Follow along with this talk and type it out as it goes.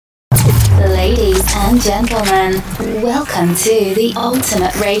and gentlemen, welcome to the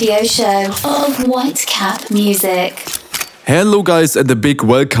ultimate radio show of Whitecap Music. Hello guys and a big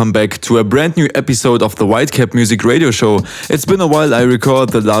welcome back to a brand new episode of the Whitecap Music Radio Show. It's been a while I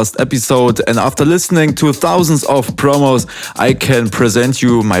recorded the last episode, and after listening to thousands of promos, I can present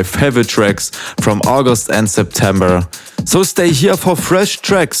you my favorite tracks from August and September. So stay here for fresh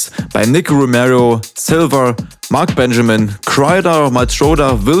tracks by Nico Romero, Silver, Mark Benjamin, Kryder,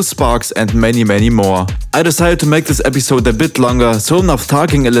 Maltroda, Will Sparks and many more. I decided to make this episode a bit longer, so enough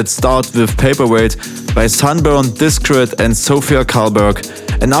talking, and let's start with Paperweight by Sunburn, Discret and Sophia Karlberg.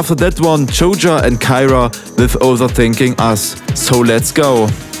 And after that one, Joja and Kyra with Overthinking Us. So let's go.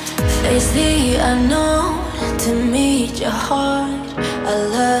 Face the unknown to meet your heart. I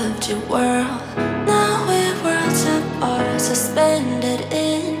loved your world. Now we're worlds apart, suspended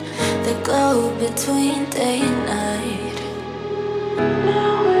in the glow between day and night.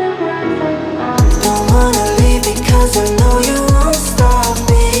 Now we're worlds apart. Don't wanna leave because I know you won't stop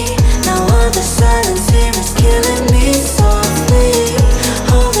me. Now all the silence here is killing me softly.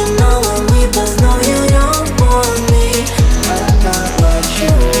 Holding on when we both know you don't want me. I'm not what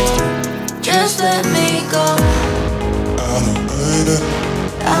you want. Just let me go.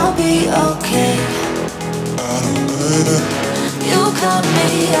 I'll be okay. You cut me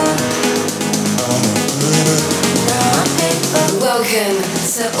off. Now I'm paper. Welcome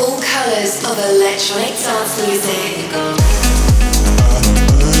to all colours of electronic dance music.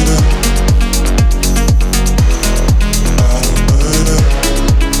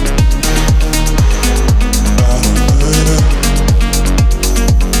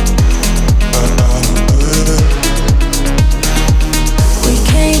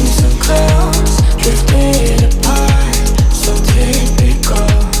 Drifted apart, so typical.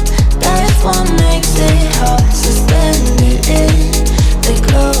 That's what makes it hard. Suspended in the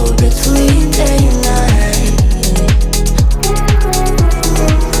glow between day and night.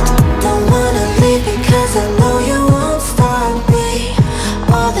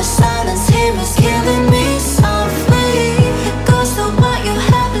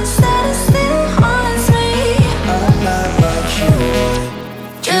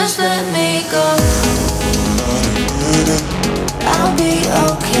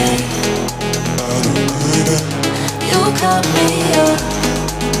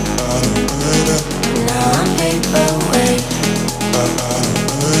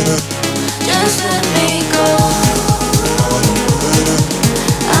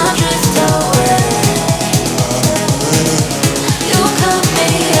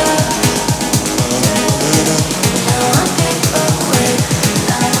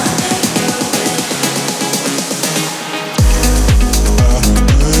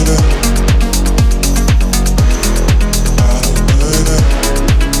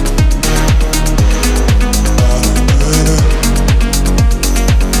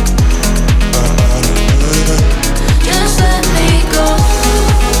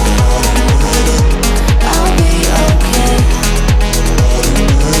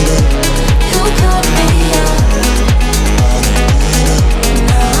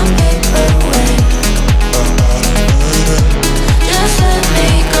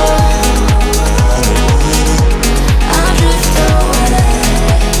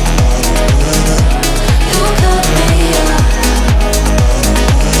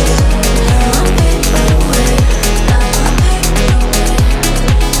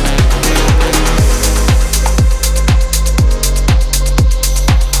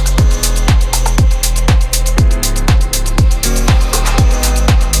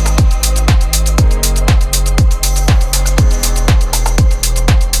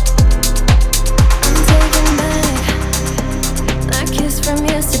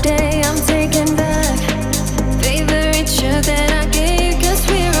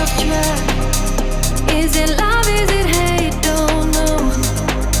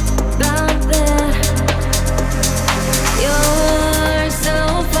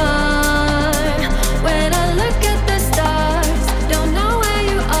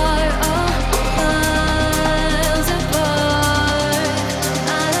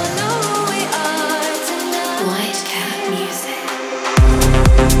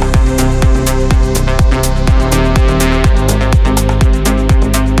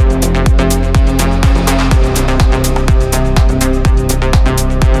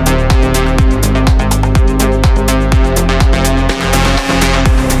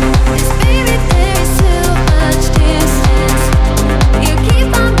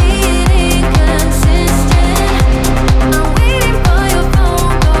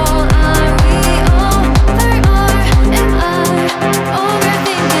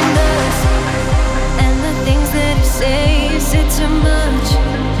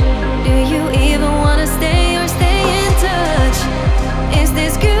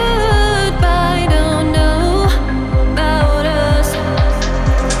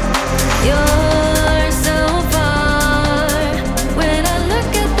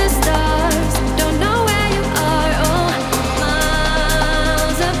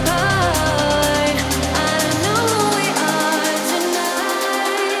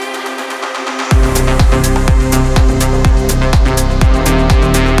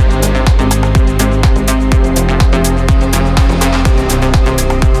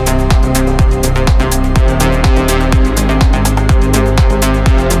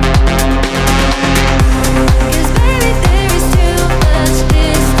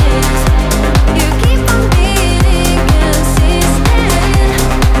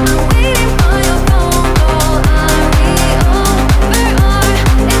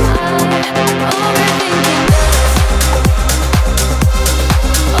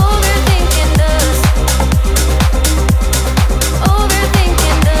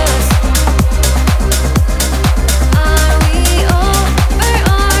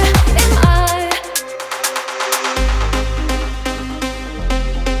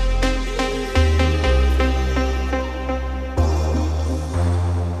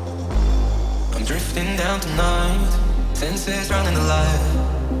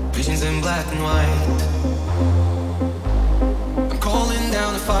 visions in black and white. I'm calling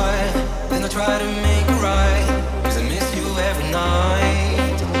down the fire, then I try to make it right, 'cause I miss you every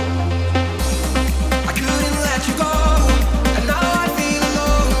night. I couldn't let you go, and now I feel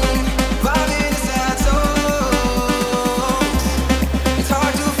alone, vibing in sad songs. It's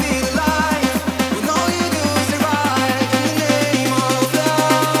hard to feel alive when all you do is survive in the name of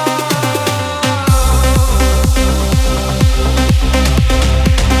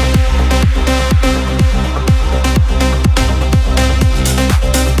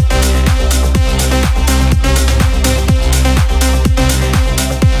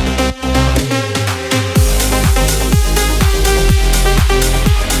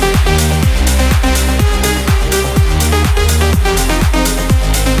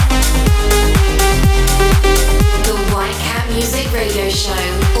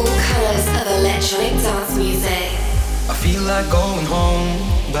going home,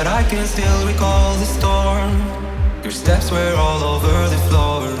 but I can still recall the storm. Your steps were all over the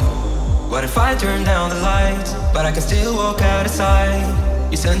floor. What if I turn down the lights, but I can still walk out of sight?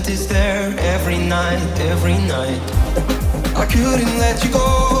 Your scent is there every night, every night. I couldn't let you go,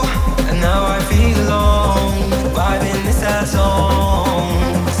 and now I feel alone, vibing the sad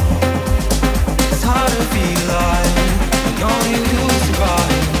songs. It's hard to feel alive when all you do is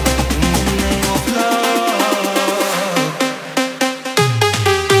survive in the name of love.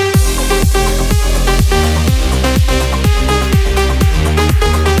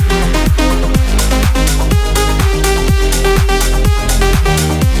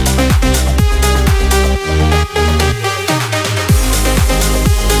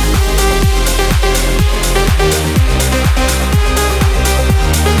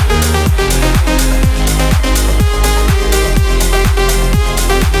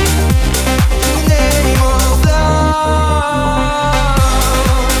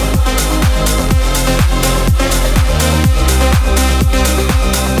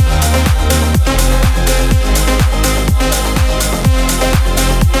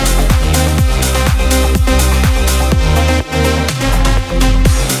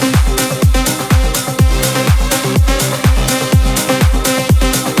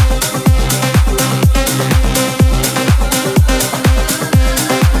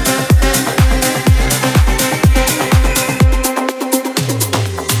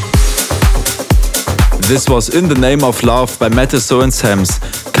 This was In the Name of Love by Matteso and Sams.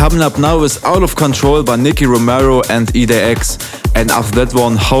 Coming up now is Out of Control by Nicky Romero and EDX. And after that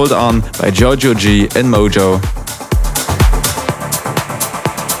one, Hold On by Giorgio G and Mojo.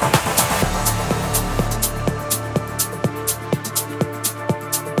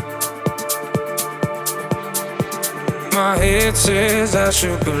 My head says I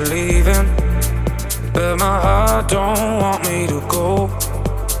should be leaving, but my heart don't want me to go.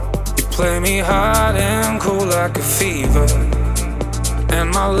 Play me hot and cool like a fever, and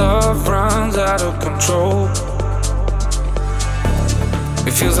my love runs out of control.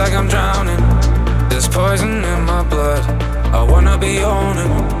 It feels like I'm drowning, there's poison in my blood. I wanna be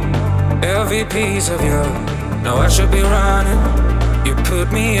owning every piece of you. No, I should be running. You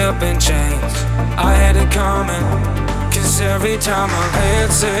put me up in chains, I had it coming. 'Cause every time my head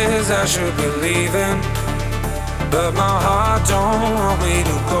says I should be leaving, but my heart don't want me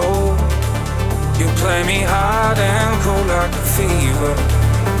to go. You play me hard and cold like a fever,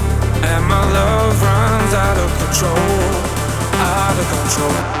 and my love runs out of control, out of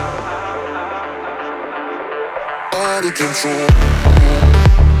control, out of control.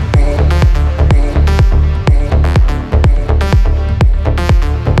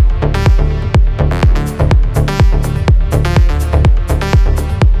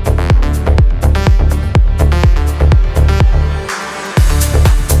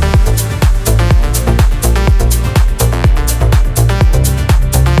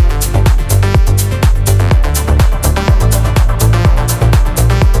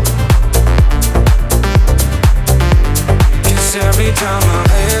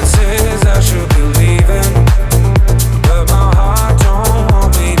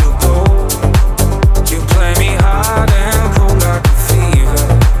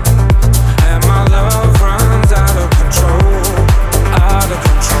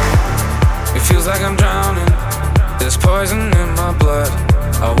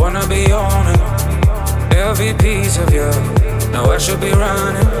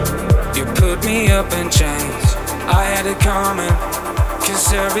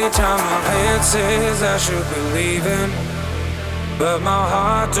 I should be leaving, but my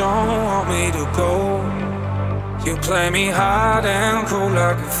heart don't want me to go. You play me hard and cool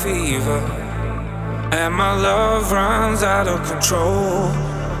like a fever, and my love runs out of control,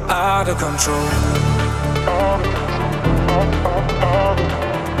 out of control.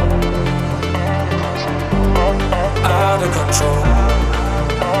 Out of control.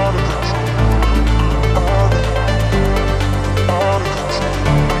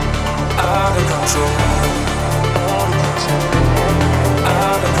 Out of control. Out of control.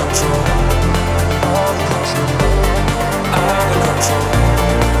 Out of control. Out of control.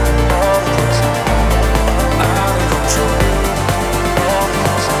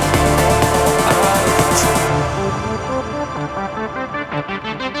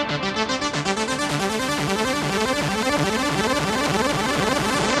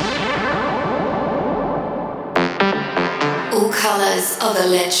 All colors of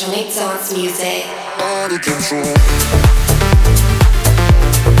electronic dance music. Out of control.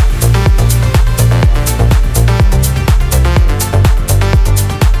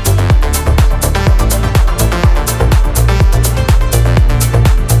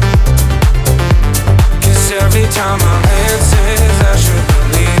 Every time my head says I should be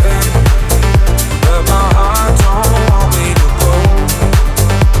leaving, but my heart don't want me to go.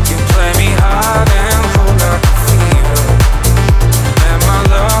 You play me hard and cold like a fever, and my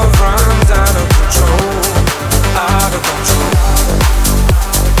love runs out of control. Out of control.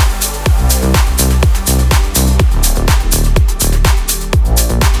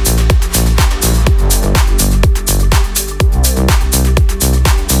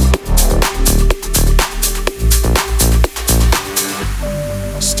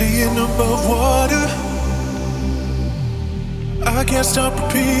 Staying above water, I can't stop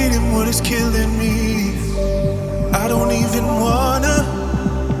repeating what is killing me. I don't even wanna.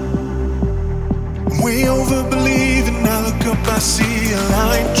 I'm way over believing. I look up, I see a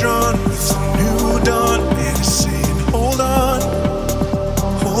line drawn with a new dawn, and it's saying, hold on,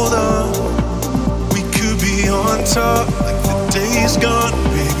 hold on. We could be on top, like the day's gone.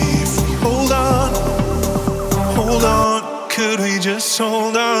 Baby, if we hold on, hold on. Could we just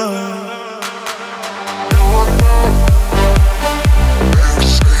hold on?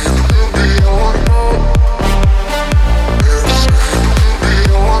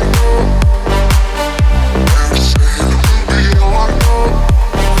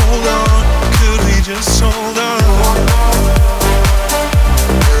 Hold on, could we just hold on?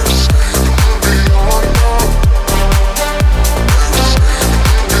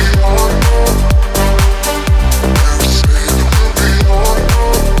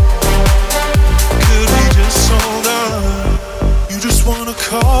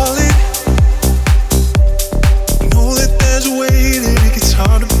 Call it. Know that there's a way that it gets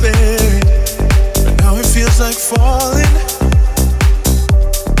hard to bear it, but now it feels like falling.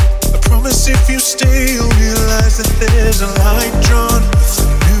 I promise if you stay, you'll realize that there's a line drawn with a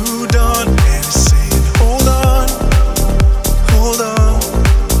new dawn, and it's saying, hold on, hold on.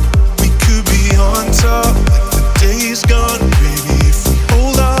 We could be on top, like the day's gone. Baby, if we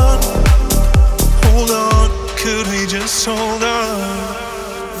hold on, could we just hold on?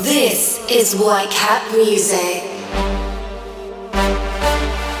 This is White Cat Music.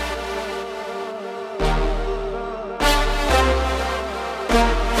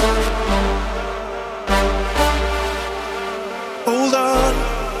 Hold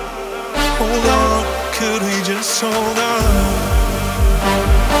on, could we just hold on?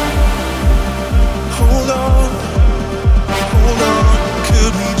 Hold on,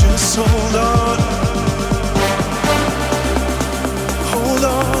 could we just hold on? Hold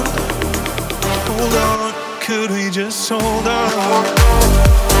on, could we just hold on?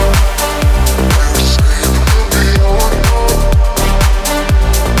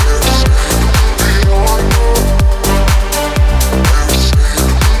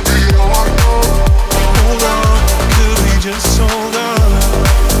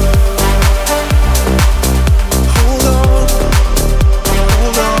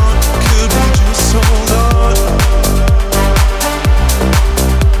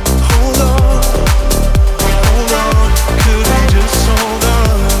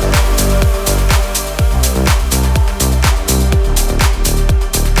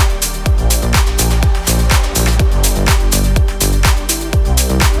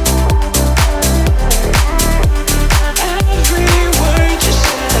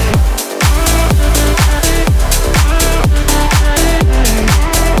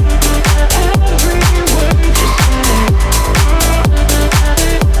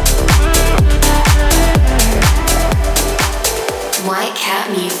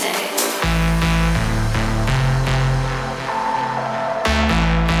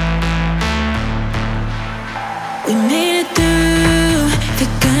 We made it through the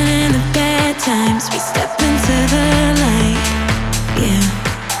good and the bad times. We step into the light, yeah.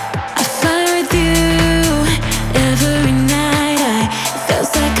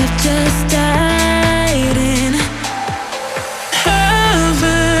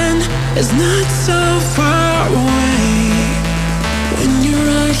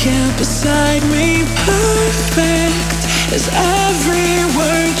 here beside me. Perfect is every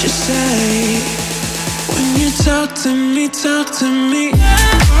word you say. When you talk to me, talk to me.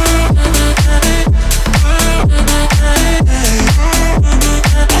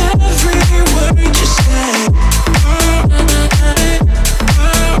 Every word you say.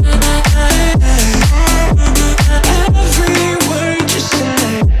 Every word you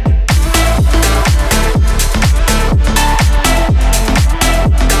say.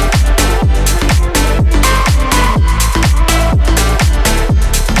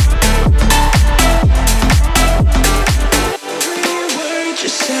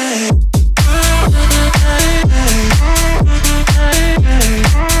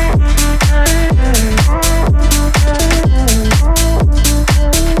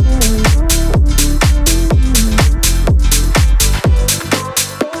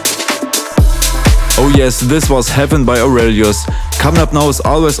 Yes, this was Heaven by Aurelius. Coming up now is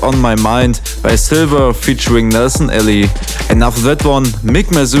Always on My Mind by Silver featuring Nelson Ellie. And after that one,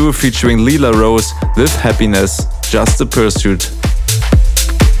 Mick Mazur featuring Leela Rose with Happiness, Just a Pursuit.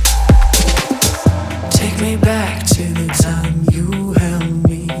 Take me back to the time you held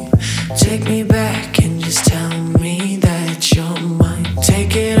me. Take me back and just tell me that you're mine.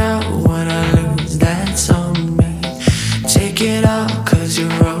 Take it out, what I lose, that's on me. Take it out, 'cause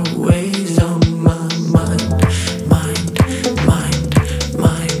you're always on my mind. Mind, mind,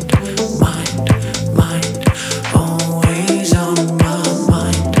 mind, mind, mind. Always on my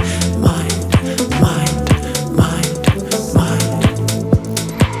mind. Mind, mind, mind, mind.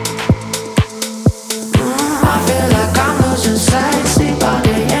 I feel like I'm losing sight. Sleep all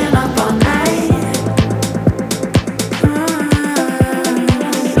day and up all night.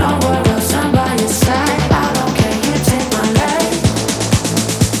 No one else by your side. I don't care, you take my life.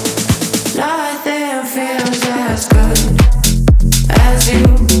 Nothing feels as good as you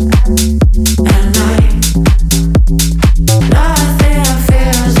and I. Nothing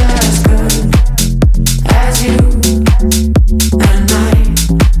feels as good as you and I.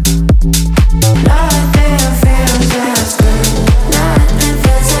 Nothing feels as good. Nothing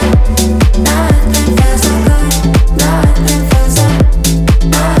feels as good. Nothing feels as good. Nothing feels as good. Nothing feels as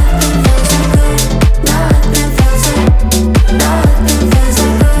good. Nothing feels as good. Nothing feels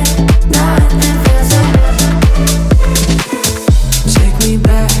as good. Nothing feels as good. Take me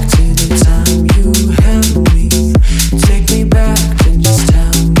back to the time you held me. Take me back and just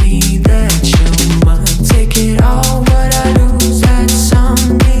tell me that you're mine. Take it all, what I lose, that's on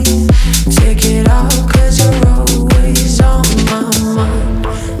me. Take it all, 'cause you're always on my mind.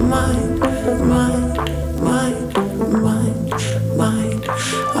 Mind, mind, mind, mind, mind.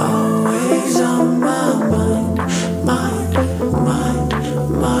 Always on my mind. Mind, mind,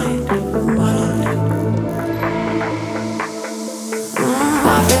 mind, mind. I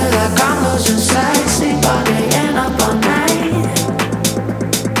feel like I'm losing sight. Sleep all day and up all night.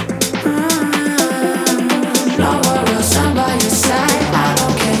 Nowhere else I'm by your side. I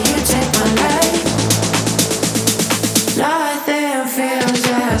don't care, you take my life. Nothing feels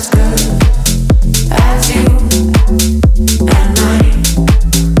as good as you and I.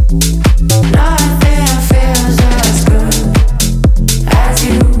 Nothing feels as good as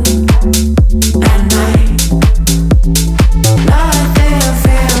you and I. Nothing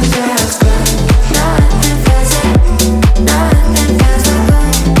feels as good. Nothing feels as good. Nothing feels as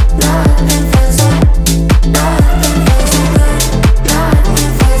good. Nothing feels as good. Nothing feels as good. Nothing feels as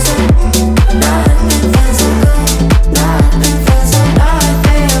good. Nothing feels as good. Nothing feels as good.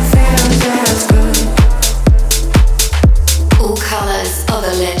 Nothing feels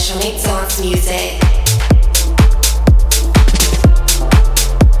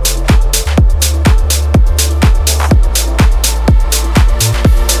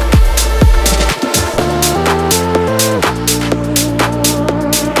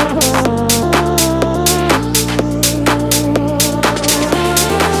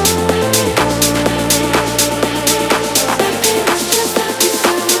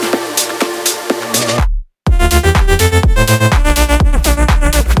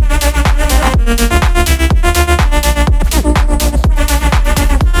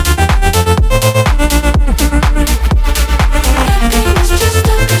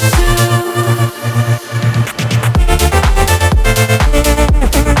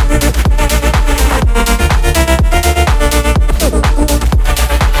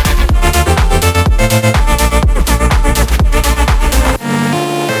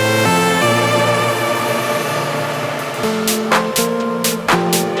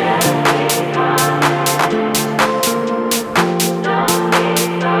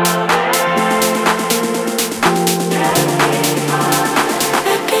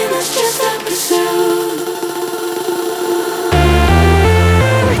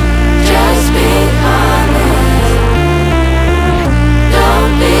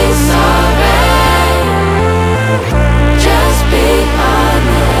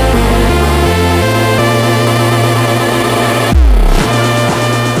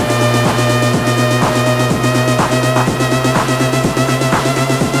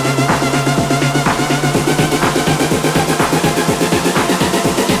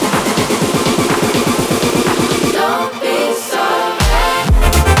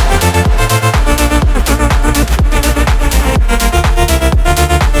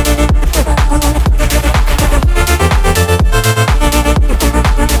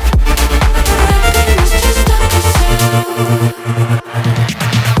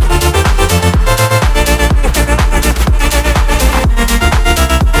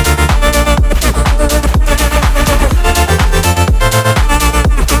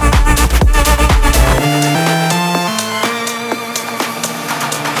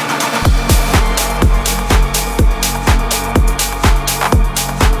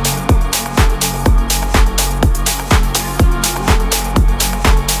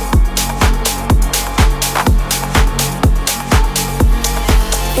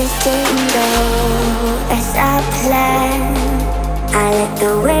land. I let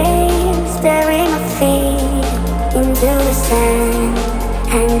the waves bury my feet into the sand.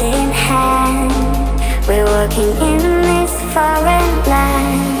 Hand in hand, we're walking in this foreign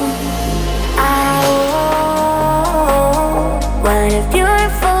land. What a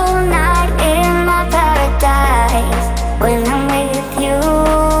beautiful night in my paradise. When I'm with you,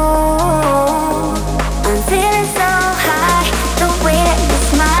 I'm feeling so high. The way that you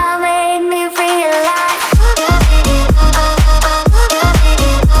smile made me realize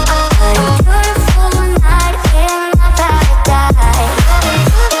what a beautiful night in my paradise.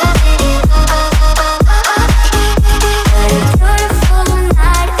 What a beautiful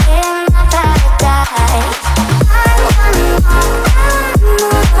night in my paradise.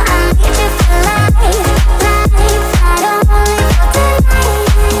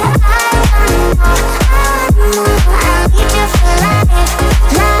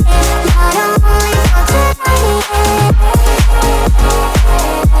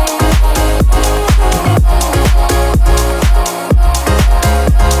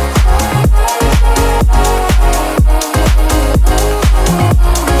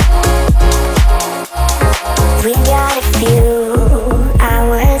 We got a few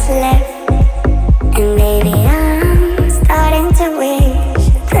hours left, and baby I'm starting to wish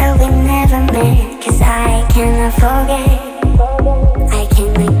that we never met. 'Cause I cannot forget, I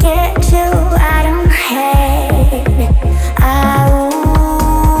cannot get you out of my head.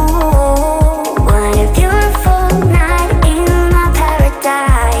 What a beautiful night in my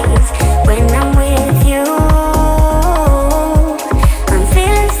paradise. When I'm with you, I'm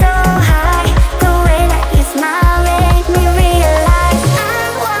feeling so high. The way that you smile make me realize I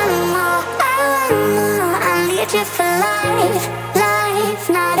want more, I need you for life, life,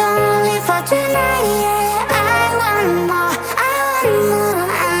 not only for tonight, yeah. I want more,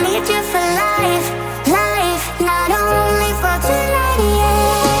 I need you for life, life, not only for tonight, yeah.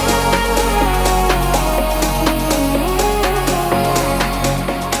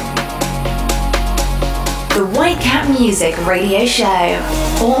 The Whitecap Music Radio Show.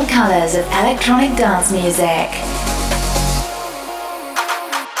 All colors of electronic dance music.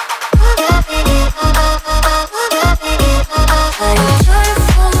 What a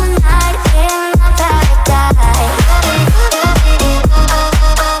beautiful night in my paradise.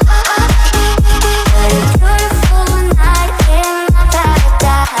 What a beautiful night in my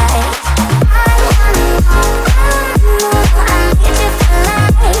paradise. I want more, I need you for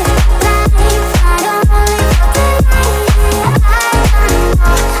life, life, not only for tonight. I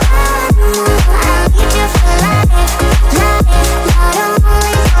want more, I need you for life, life, not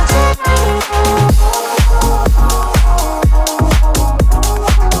only for tonight.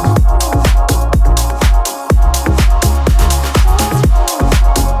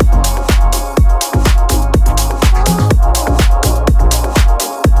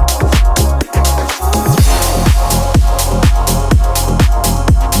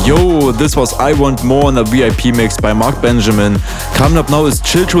 Yo, this was I Want More on a VIP mix by Mark Benjamin. Coming up now is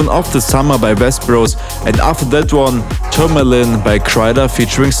Children of the Summer by West Bros, and after that one, Tourmaline by Kryder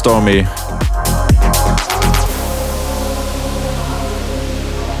featuring Stormy.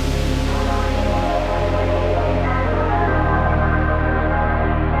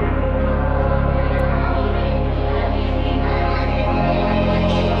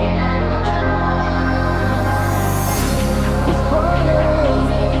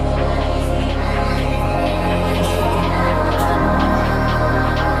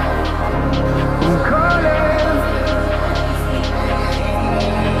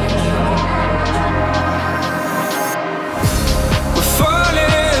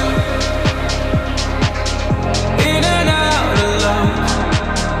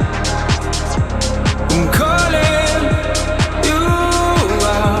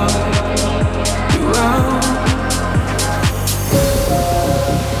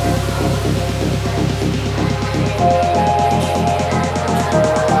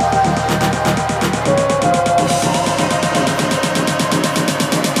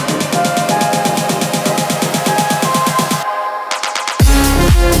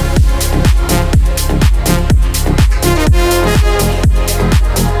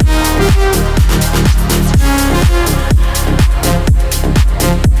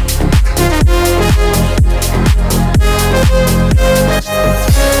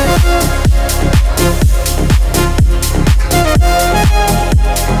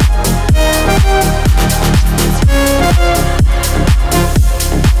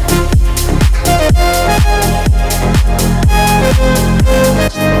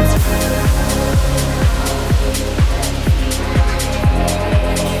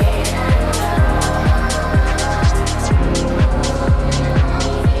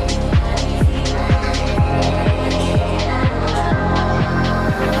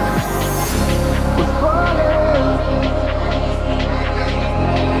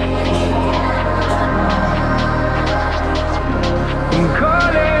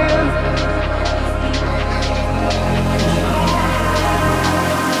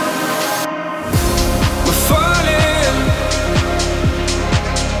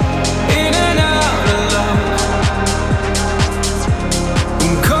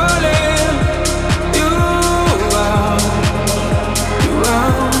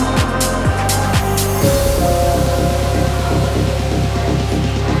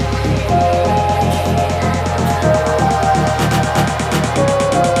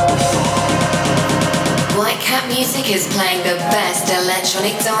 is playing the best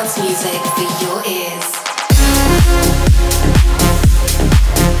electronic dance music for your ears.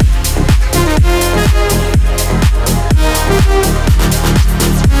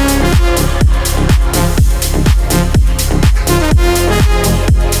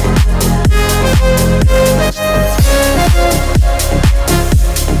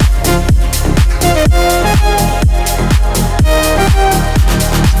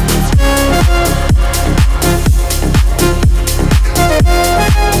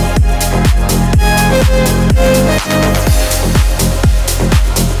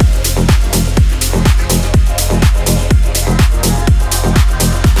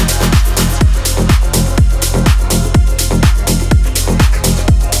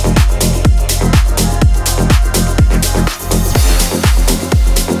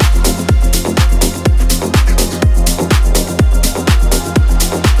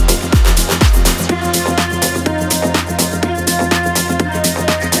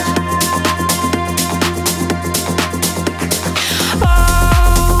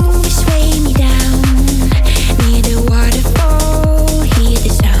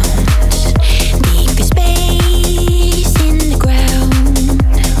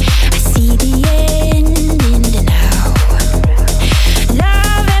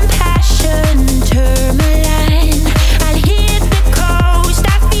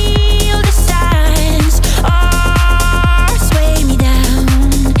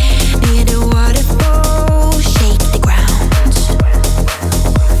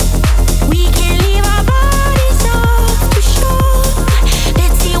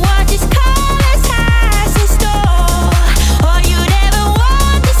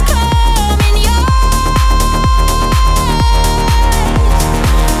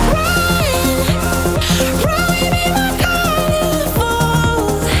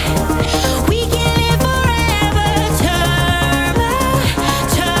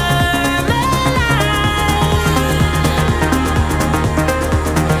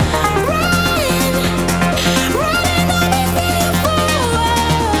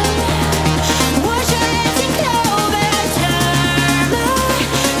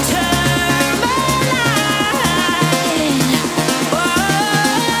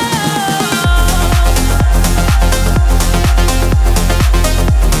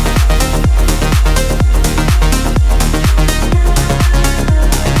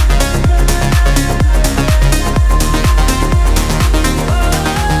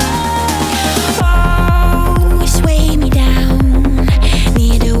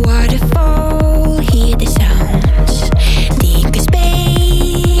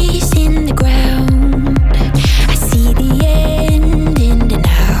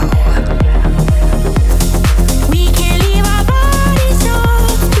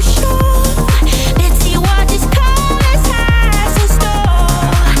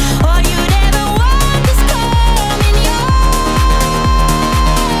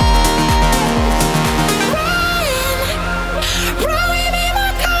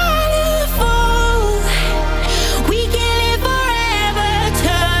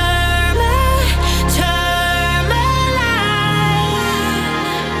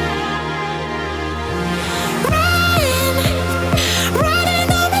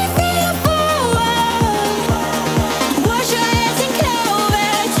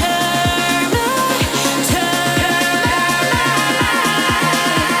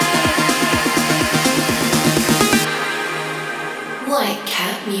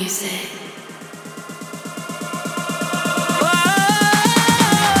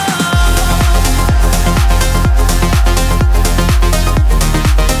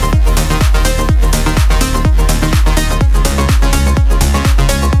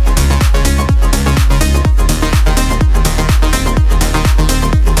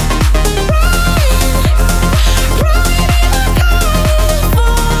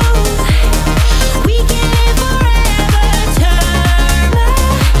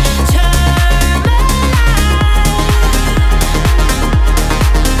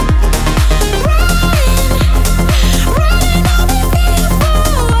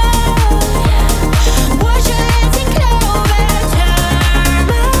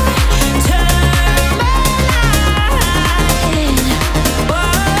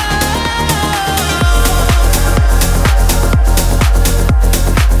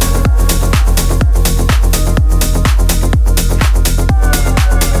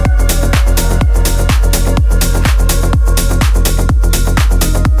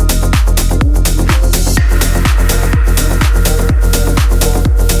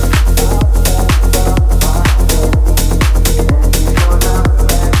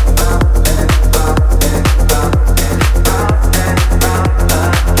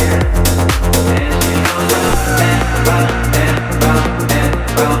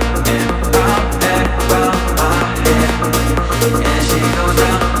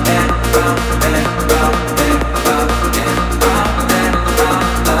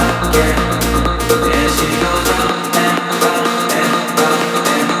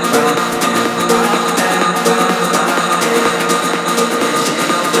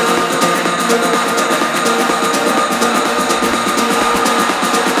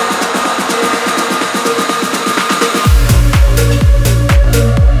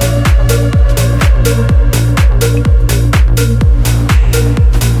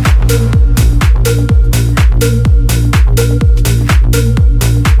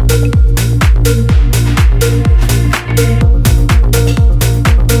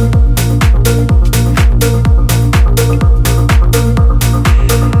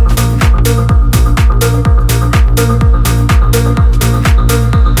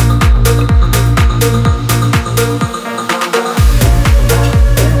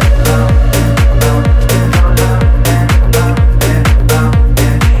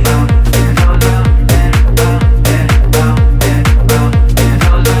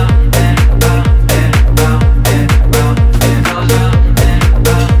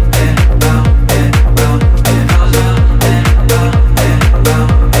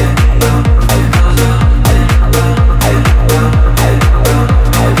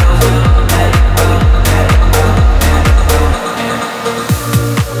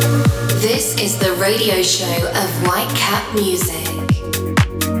 Music.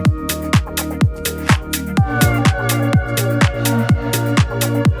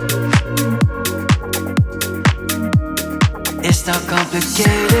 It's not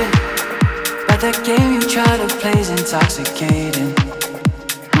complicated, but that game you try to play is intoxicating.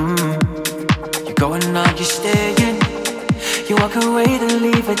 You're going on, you're staying. You walk away to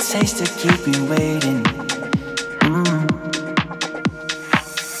leave a taste to keep me waiting.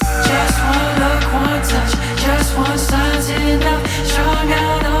 Just one look, one touch, just one sign's enough. Strung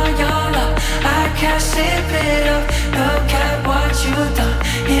out on your love, I can't sleep it up. Look at what you've done.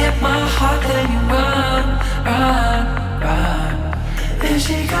 Hit my heart, then you run, run, run. Then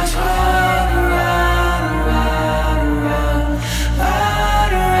she goes round, round, round, round,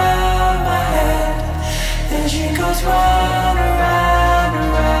 round around my head. Then she goes round, around,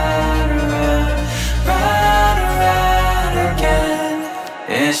 around, around, round around again.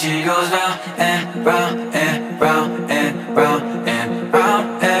 And she goes round and round and round and round and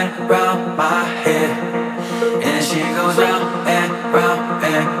round and round my head. And she goes round and round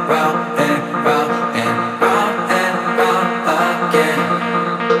and round and round and round and round again.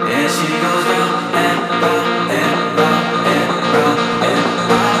 And she goes round and round and round and round and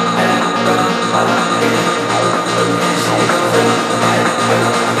round and round again. And she goes round and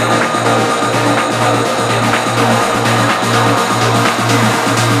round and round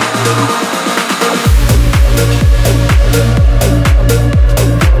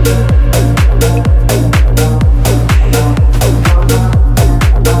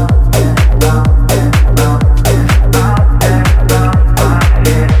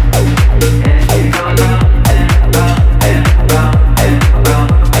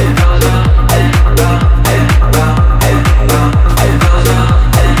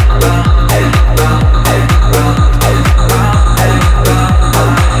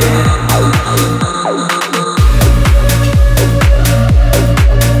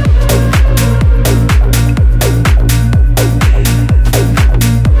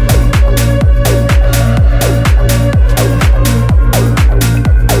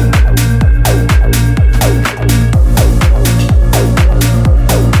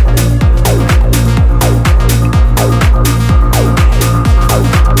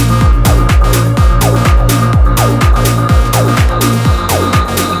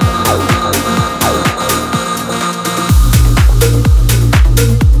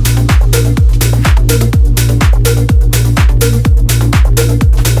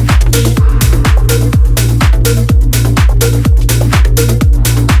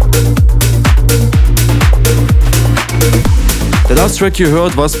Track you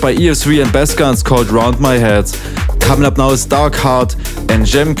heard was by EF3 and Bassguns called Round My Head. Coming up now is Dark Heart and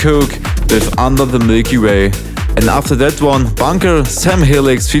Jemcook with Under the Milky Way. And after that one, Bunker, Sam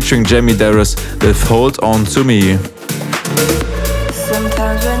Helix featuring Jamie Darris with Hold On To Me.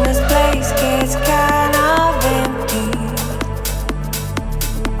 Sometimes when this place gets kind of empty,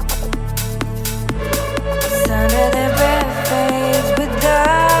 the sound of their breath fades with the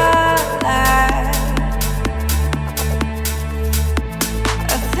light.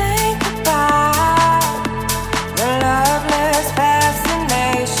 I think about the loveless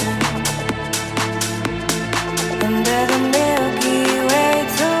fascination under the Milky Way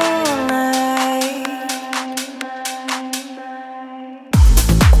tonight.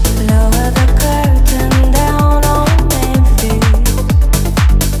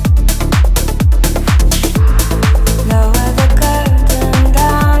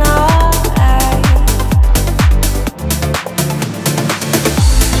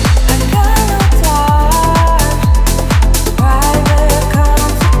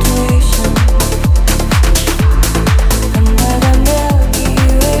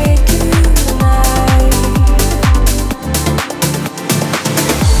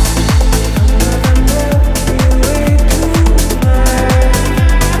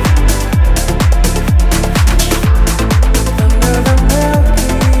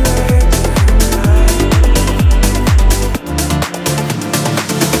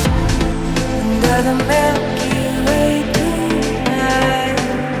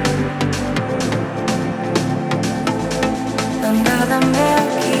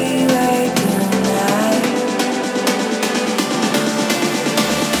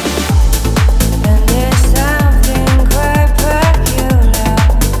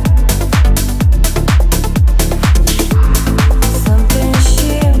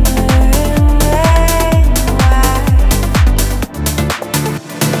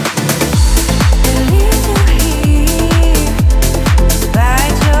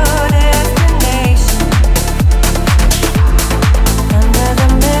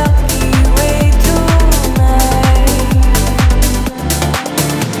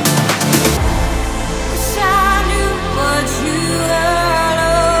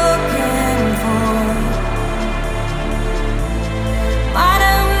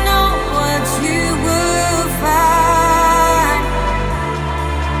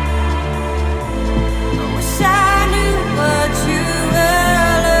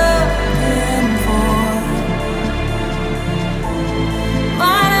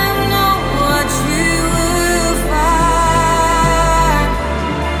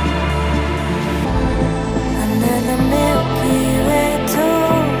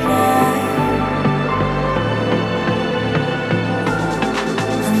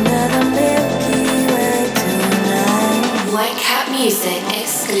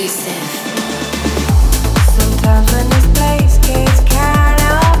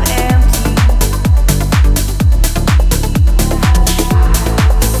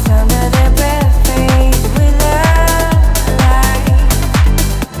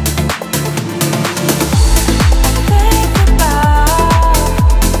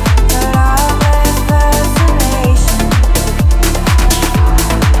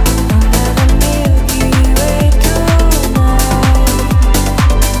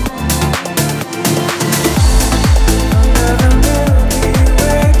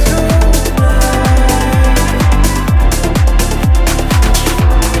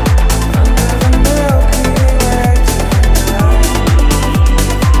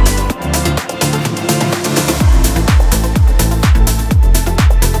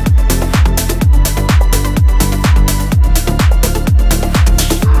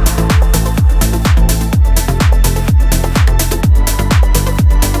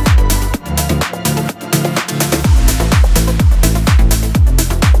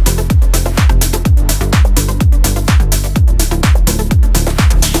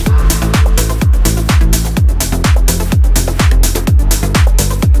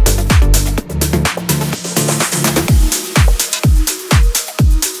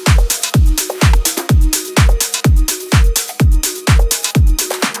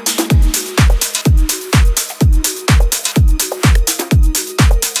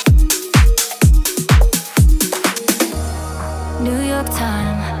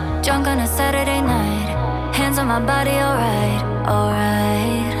 Drunk on a Saturday night. Hands on my body, alright,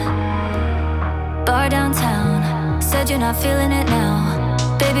 alright. Bar downtown. Said you're not feeling it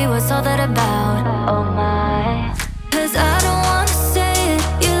now. Baby, what's all that about? Oh my. 'Cause I don't wanna say it.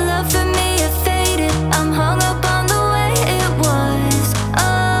 Your love for me, it faded. I'm hung up on the way it was.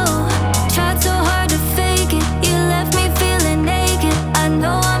 Oh, tried so hard to fake it. You left me feeling naked. I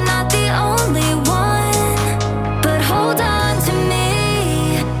know I'm not the only one, but hold on to me,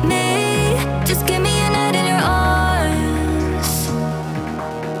 me. Just give me a night in your arms.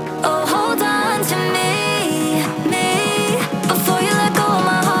 Oh, hold on to me, me, before you let go of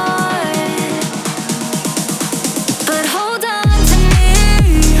my heart. But hold on to me,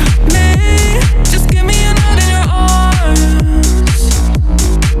 me. Just give me a night in your arms.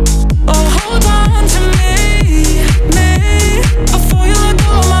 Oh, hold on to me, me, before you let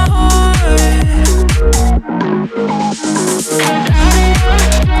go of my heart.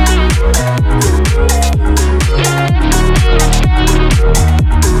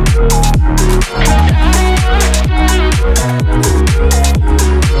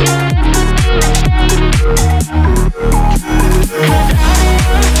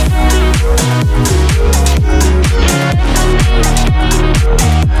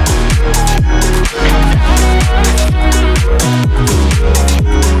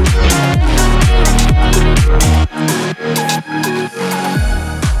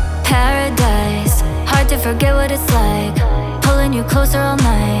 Paradise, hard to forget what it's like. Pulling you closer all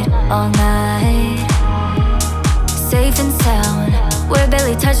night, all night. Safe and sound, we're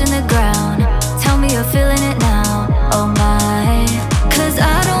barely touching the ground. Tell me you're feeling it now, oh my. 'Cause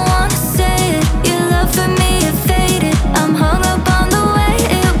I don't wanna say it. Your love for me, it faded. I'm hung up on the way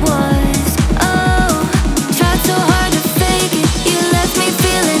it was. Oh, tried so hard to fake it. You left me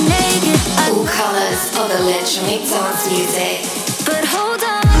feeling naked. All colors of electronic dance music. But hold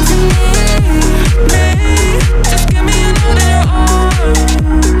on to me, me. Just give me a night in your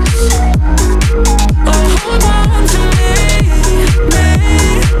arms. Oh, hold on to me, me,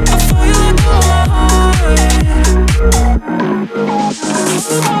 before you let go of my heart.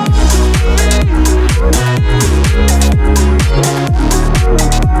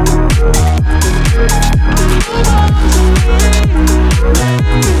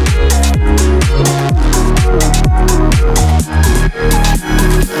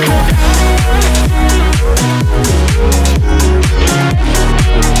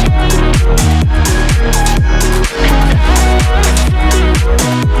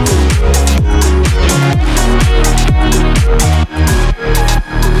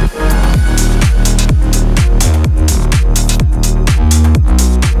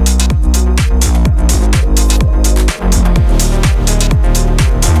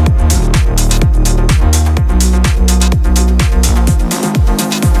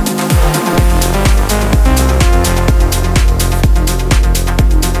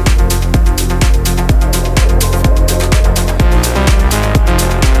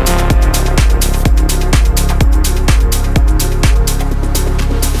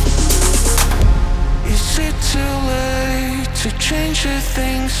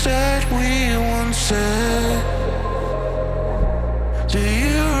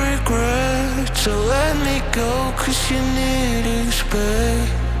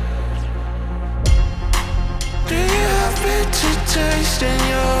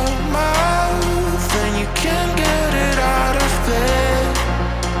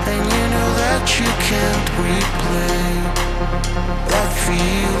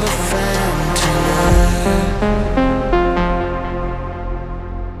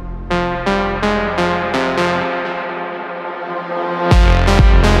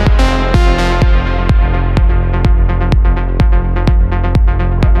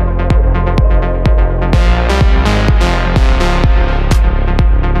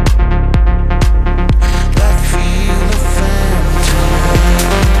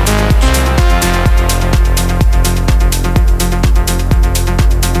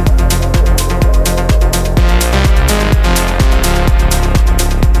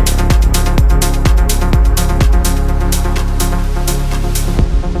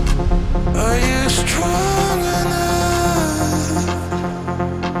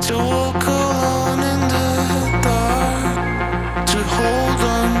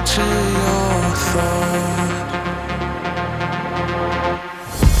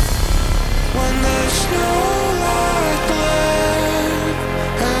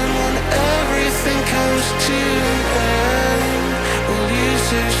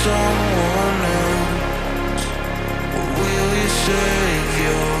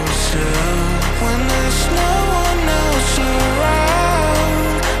 When there's no one else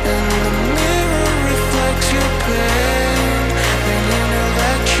around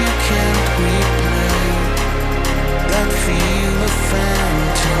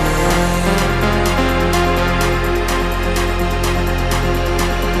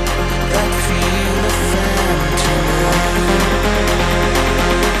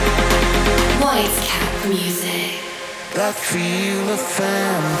feel a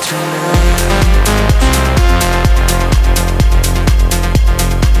phantom.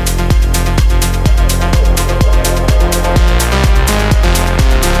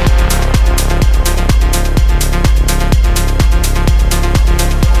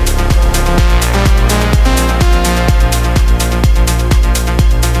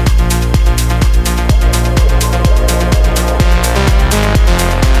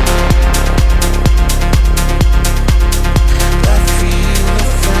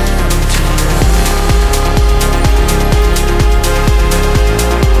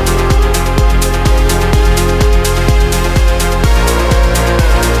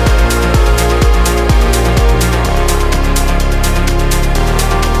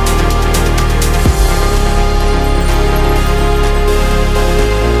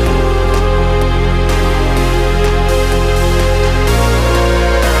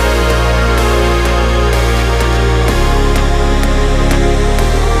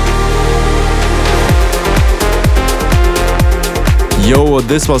 Yo,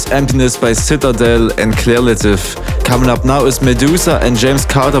 this was Emptiness by Citadel and Clairlative. Coming up now is Medusa and James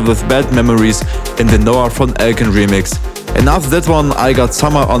Carter with Bad Memories in the Noah von Elken remix. And after that one, I got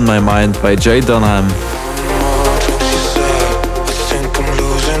Summer on My Mind by Jay Dunham.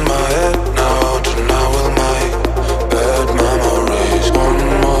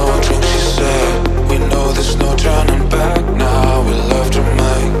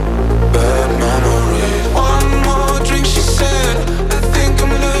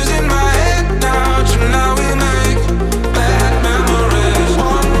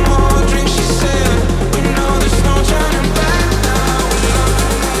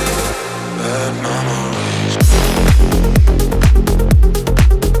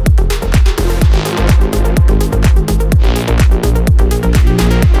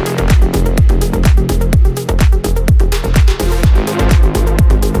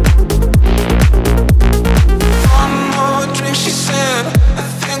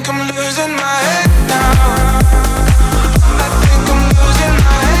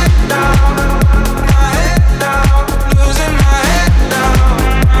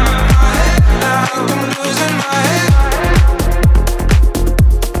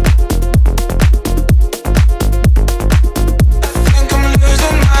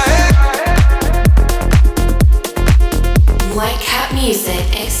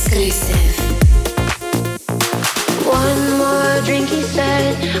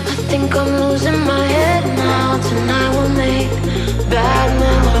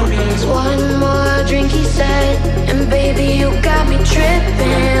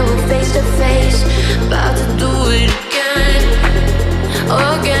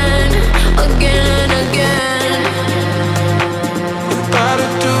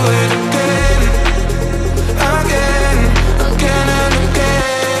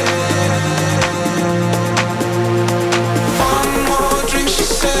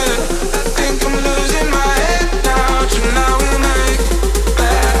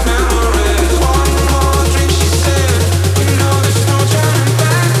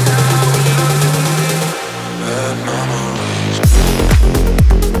 Bad memories.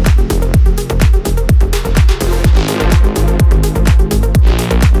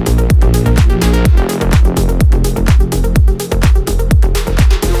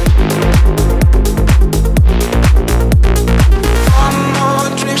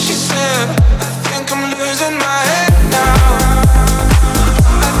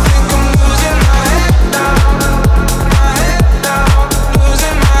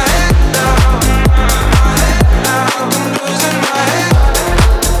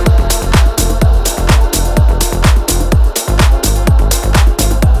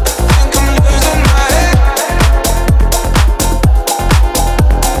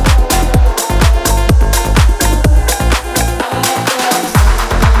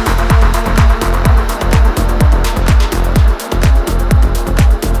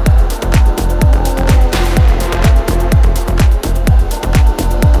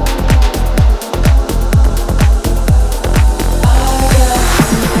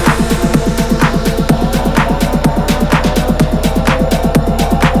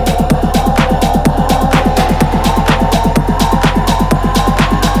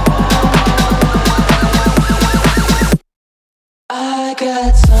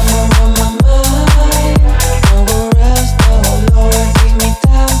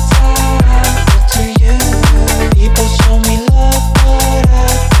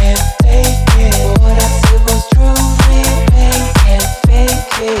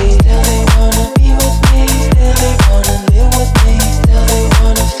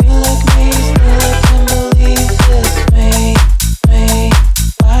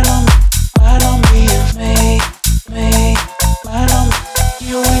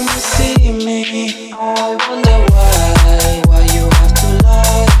 You when you see me, I wonder why you have to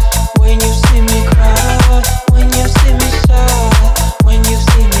lie. When you see me cry, when you see me shy, when you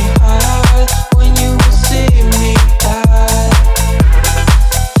see me hide, when you will see me die.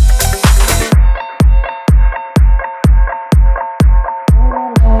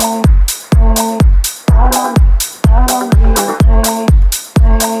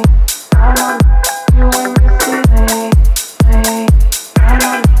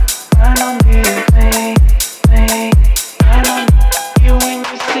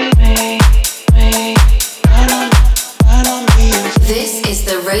 This is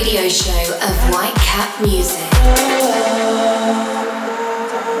the radio show of Whitecap Music.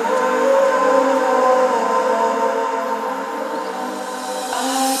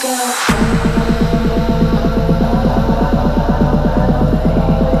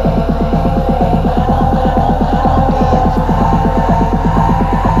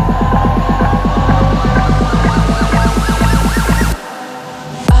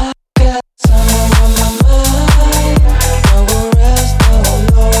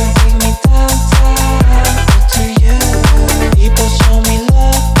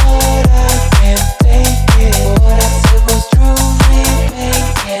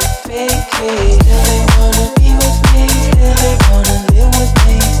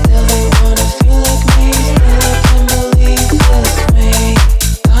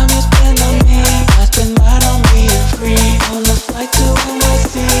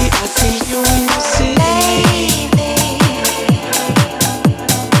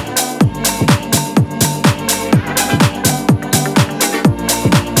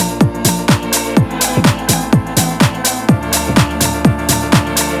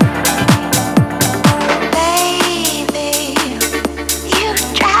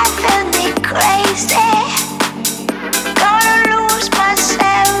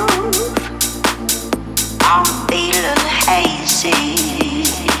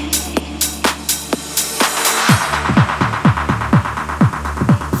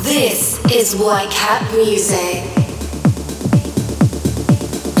 This is Whitecap Music.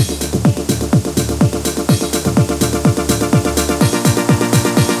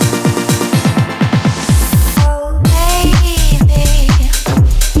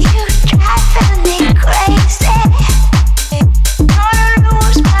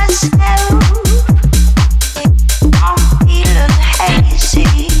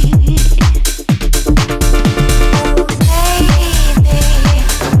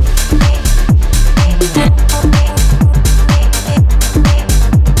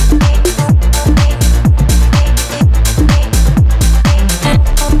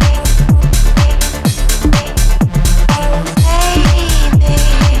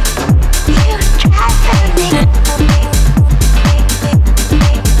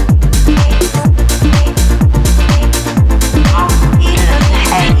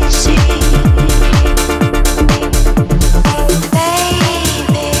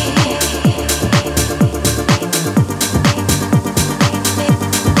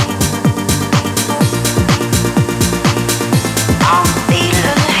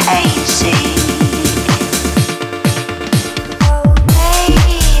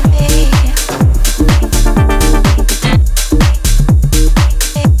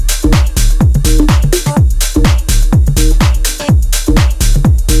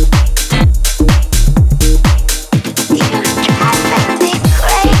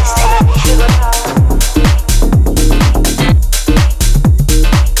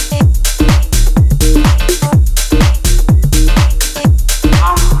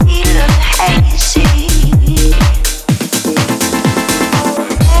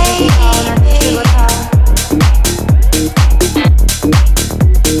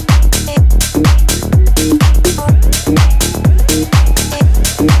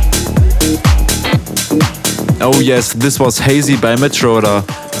 Oh yes, this was Hazy by Metroda.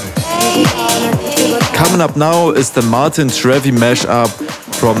 Coming up now is the Martin Trevi mashup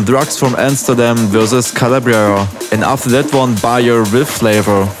from Drugs from Amsterdam versus Calabria. And after that one, Bayer with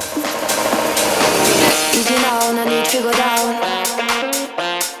Flavor. Easy now, no need to go down.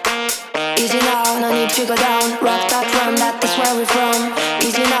 Easy now, no need to go down. Rock that run, that is where we're from.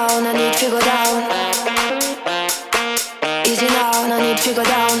 Easy now, no need to go down. Easy now, no need to go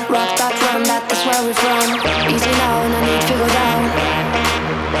down. Rock that run, that is where we're from. Easy now, no need to go down.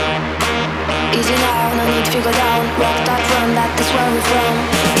 Easy now, no need to go down. Rock that run, that is where we're from.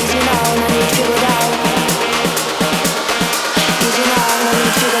 Easy now, no need to go down. Easy now, no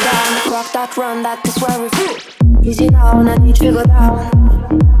need to go down. Rock that run, that is where we're from. Easy now, no need to go down.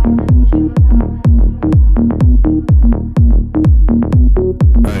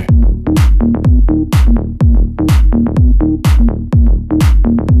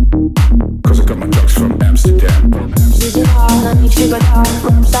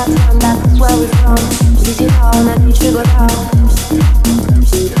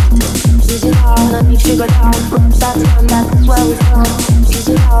 need to go down. Run that, that's where we're from.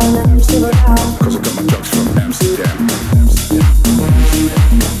 Easy down, I need to go down. Cause I got my drugs from Amsterdam.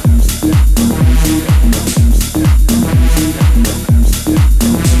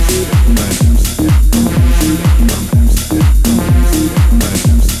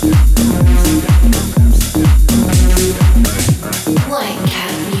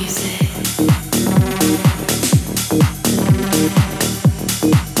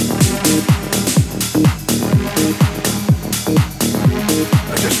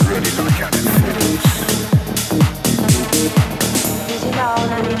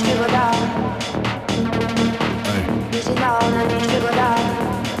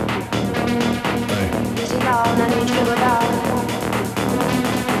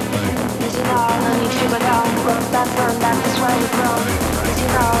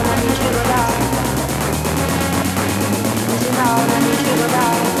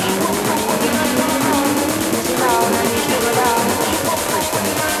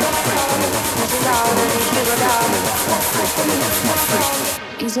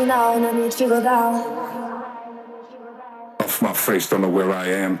 Easy now, no need to go down. Off my face, don't know where I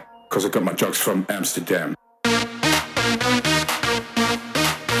am. Cause I got my drugs from Amsterdam.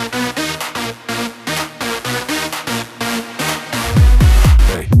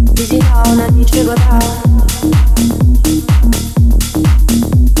 Easy now, no need to go down.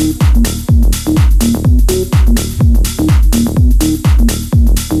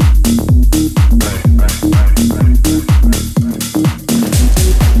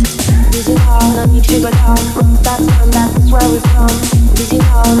 That's where we're from. Easy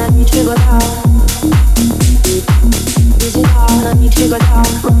now, I need to go down. Easy now, I need to go down.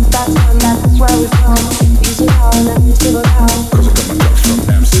 That's where we're from. Easy now, I need to go down. Cause I got my drugs from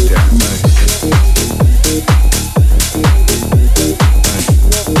Amsterdam.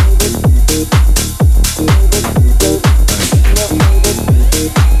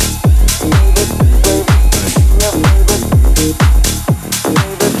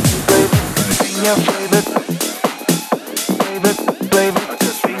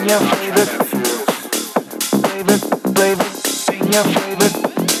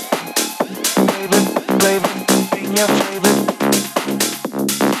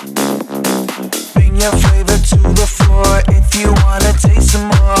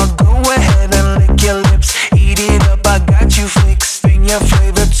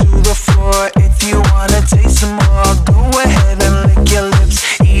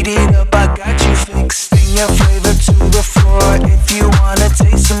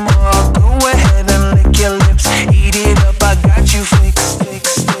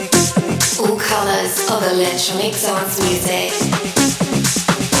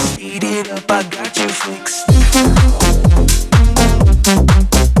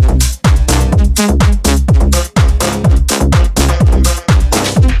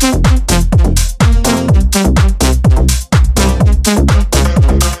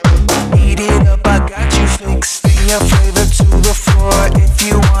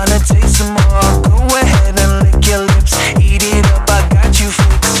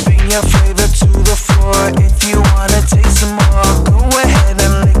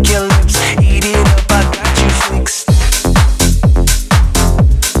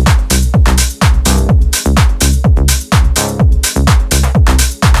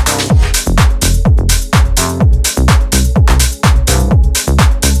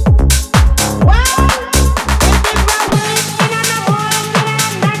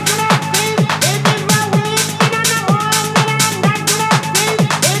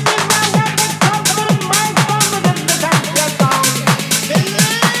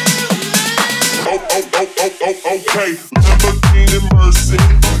 Okay, Lamborghini Mercy.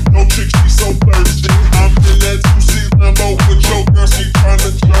 No chick, she so thirsty. I'm in that 2C Lambo with your girl, she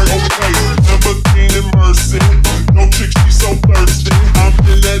tryna jerk. Okay, Lamborghini Mercy. No chick, she so thirsty. I'm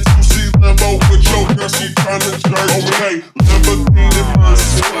in that 2C Lambo with your girl, she tryna jerk. Okay, Lamborghini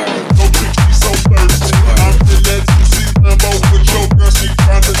Mercy. No chick, she so thirsty. I'm in that 2C Lambo with your girl, she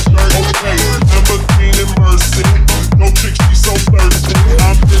tryna jerk. Okay, Lamborghini Mercy. No chick, she so thirsty.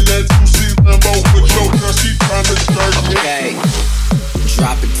 I'm in that 2C Lambo with your girl, she tryna jerk. Okay,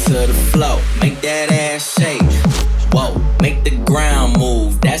 drop it to the floor, make that ass shake. Whoa, make the ground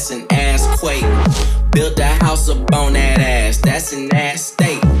move, that's an ass quake. Build a house up on that ass, that's an ass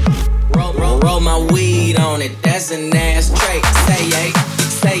state. Roll my weed on it, that's an ass trait.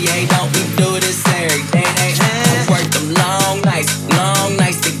 Say yay, don't we do this every day? I work them long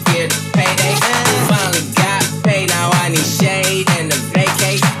nights to get a payday. Finally got paid, now I need shade and a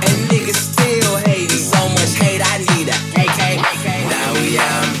vacate. And niggas still hating, so much hate I need a AK. Now we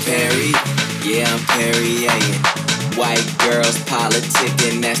out in Perry, Yeah, I'm Perrier. White girls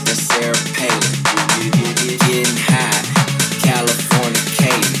politicking, that's the Sarah Palin. Getting high,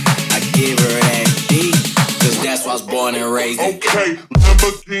 Californicating. I give her that D, cause that's why I was born and raised in. Okay,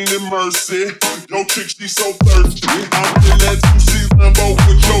 Lamborghini Mercy. Yo, chick, she so thirsty. I'm in that 2C Lambo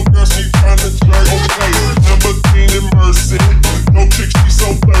with your girl, she tryna jerk. Okay, Lamborghini Mercy. Yo, chick, she so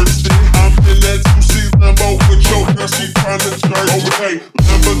thirsty. I'm in that 2C Lambo with your girl, she tryna jerk. Okay,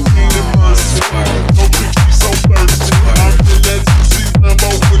 Lamborghini Mercy. Yo, chick, she so thirsty. I'm in that 2C Lambo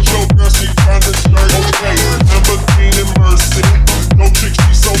with your girl, she tryna jerk. Okay, Lamborghini Mercy. Yo, chick,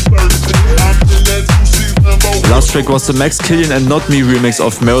 she so thirsty. I'm in that 2C Lambo. Last track was the Max Killian and Not Me remix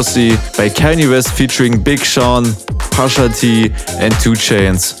of Mercy by Kanye West featuring Big Sean, Pusha T and 2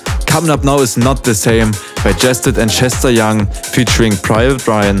 Chainz. Coming up now is Not the Same by Jested and Chester Young featuring Private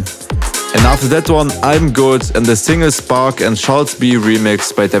Ryan. And after that one, I'm Good and the single Spark and Charles B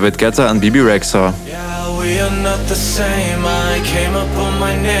remix by David Guetta and BB Rexa. Yeah, we are not the same. I came up on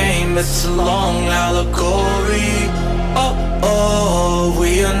my name. It's a long allegory. Oh,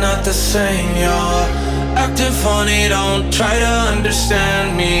 we are not the same, y'all. Acting funny, don't try to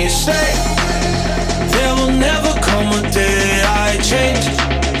understand me. Stay. There will never come a day I change.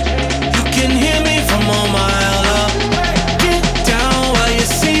 You can hear me from a mile up. Get down while you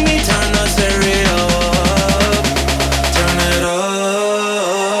see me. Turn the stereo up. Turn it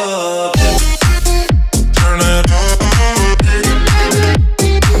up. Turn it up.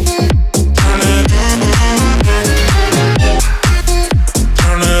 Turn it up.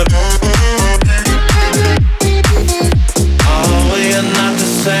 Turn it up. Oh, we are not the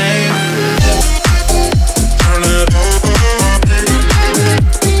same. Turn it up.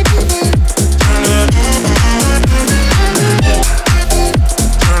 Turn it up.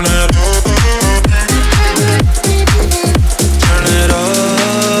 Turn it up. Turn it up.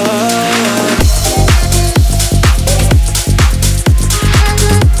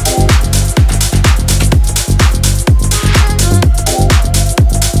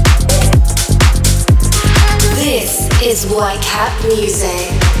 This is White Cap Music.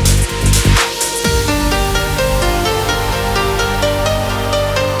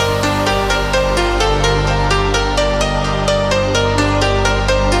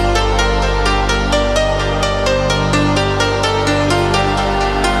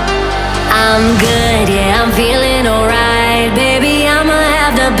 I'm good, yeah, I'm feeling alright. Baby, I'ma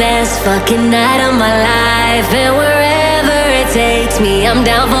have the best fucking night of my life. And wherever it takes me, I'm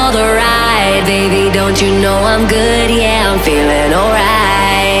down for the ride. Baby, don't you know I'm good, yeah, I'm feeling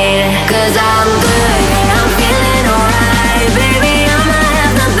alright. Cause I'm good, yeah, I'm feeling alright. Baby, I'ma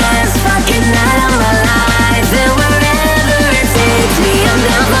have the best fucking night of my life. And wherever it takes me, I'm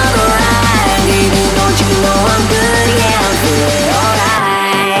down for the ride. Baby, don't you know I'm good, yeah, I'm feeling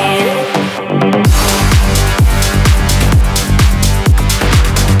alright.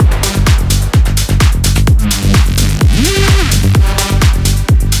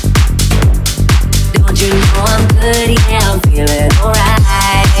 Don't you know I'm good, yeah, I'm feeling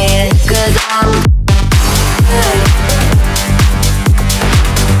alright. Cause I'm good.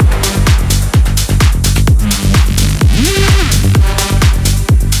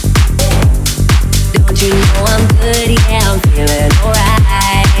 Don't you know I'm good, yeah, I'm feeling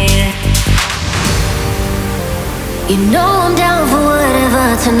alright. You know I'm down for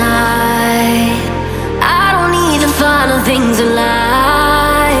whatever tonight. I don't need the final things in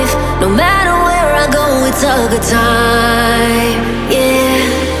life. No matter where I go, it's a good time, yeah.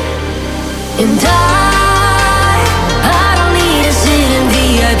 And I don't need to sit in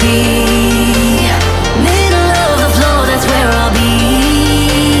VIP. Middle of the floor, that's where I'll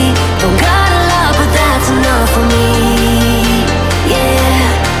be. Don't got a lot, but that's enough for me, yeah.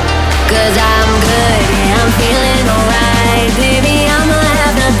 Cause I'm good, yeah, I'm feeling alright. Baby, I'ma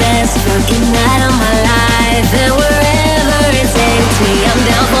have the best fucking night of my life. And wherever it takes me, I'm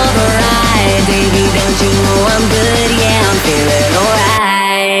down for the ride. Baby, don't you know I'm good, yeah, I'm feeling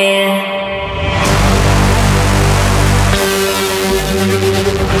alright.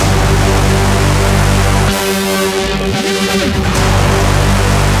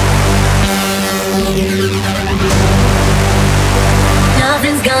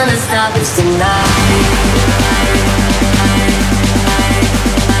 Nothing's gonna stop us tonight.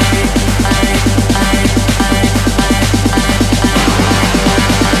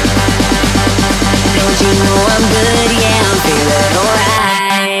 Don't you know I'm good, yeah, I'm feeling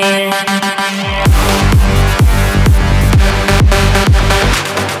alright.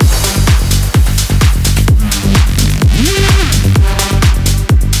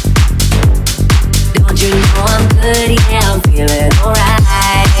 Don't you know I'm good, yeah, I'm feeling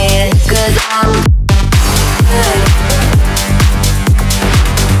alright. Cause I'm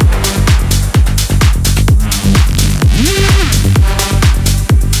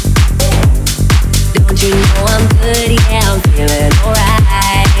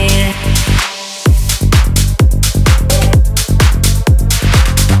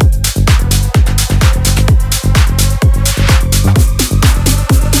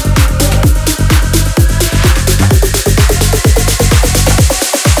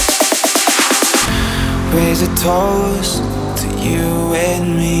Here's a toast to you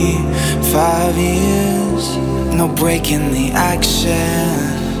and me. 5 years, no break in the action.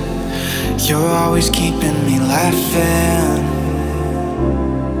 You're always keeping me laughing.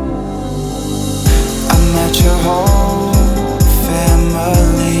 I met your whole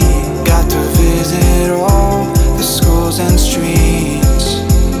family. Got to visit all the schools and streets.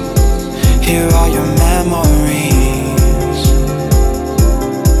 Here are your memories.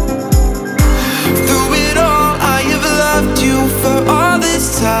 Through it all, I have loved you for all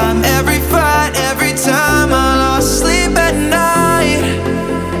this time. Every fight, every time I lost sleep at night.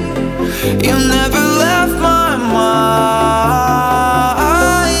 You never left my mind.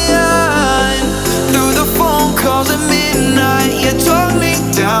 Through the phone calls at midnight, you talked me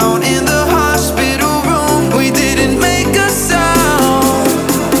down in the hospital room. We didn't make a sound,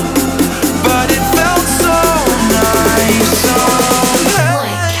 but it felt so nice.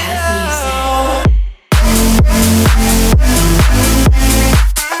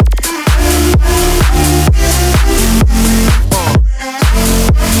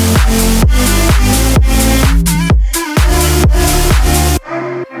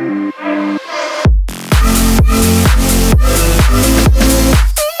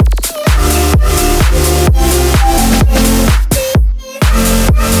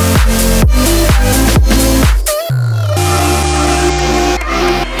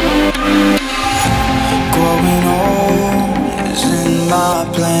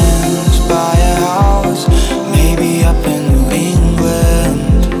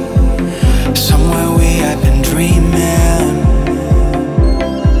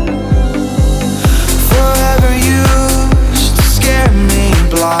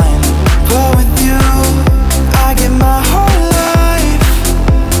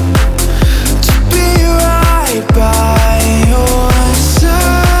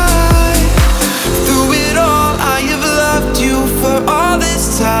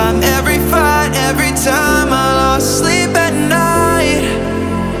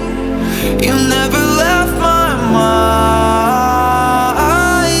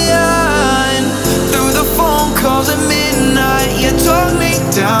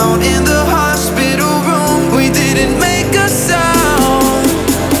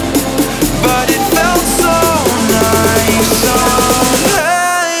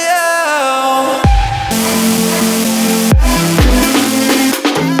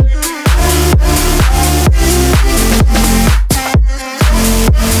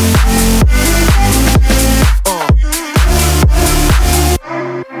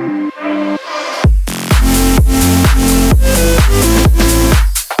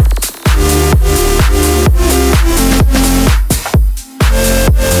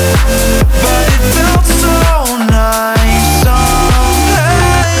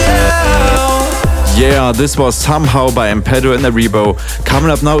 This was Somehow by Empedo and Aribo.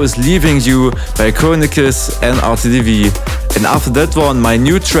 Coming up now is Leaving You by Chronicles and RTDV. And after that one, my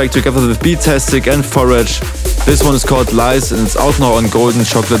new track together with Beatastic and Forage. This one is called Lies and it's out now on Golden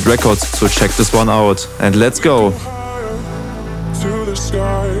Chocolate Records, so check this one out. And let's go. To the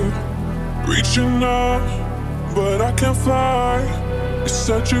sky, reaching up, but I can't fly. You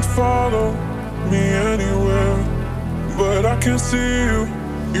said you'd follow me anywhere, but I can't see you.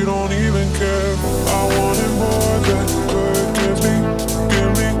 You don't even care. I wanted more than you could give me.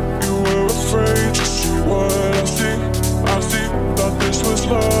 You were afraid to see what I see. I see, thought this was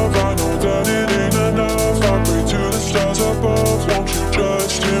love. I know that it ain't enough. I pray to the stars above. Won't you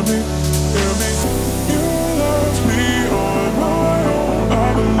just hear me? Hear me? You left me on my own.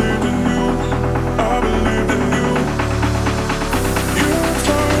 I believed in you. I believed in you. You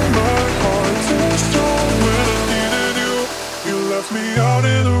turned my heart to stone when I needed you. You left me out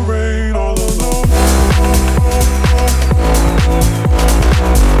in the rain all alone.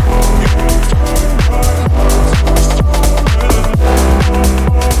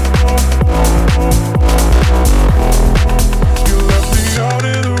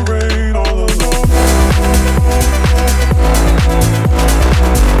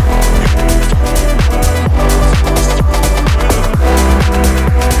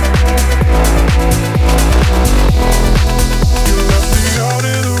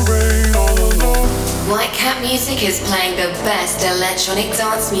 Music is playing the best electronic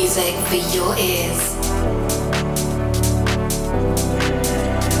dance music for your ears.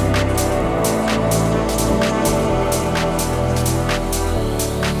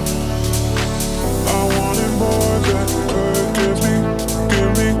 I wanted more than you could give me.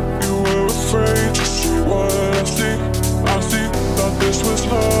 You were afraid to see what I see. I see, thought this was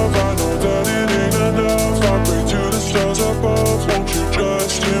love. I know that it ain't enough. I pray to the stars above. Won't you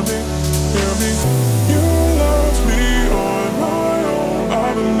just hear me? Hear me? You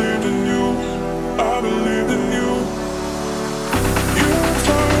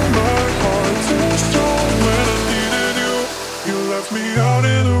out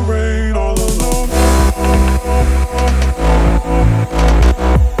in the rain all alone.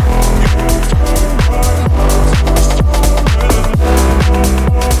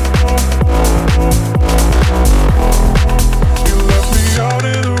 You left me out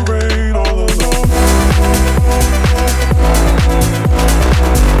in the rain all alone.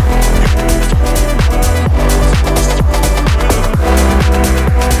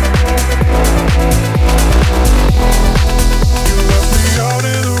 Out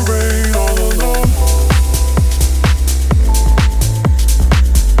in the rain all alone.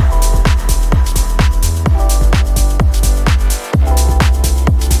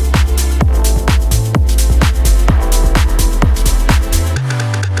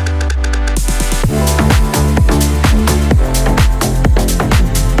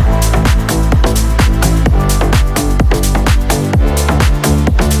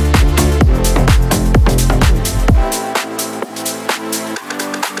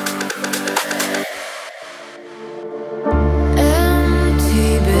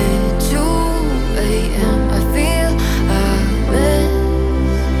 Empty bed, 2 a.m. I feel a mess.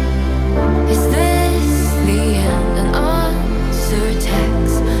 Is this the end? An answer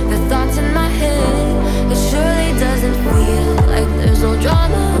text. The thoughts in my head. It surely doesn't feel like there's no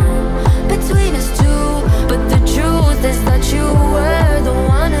drama between us two. But the truth is that you were the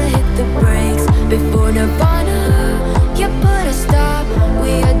one to hit the brakes before Nirvana. You put a stop.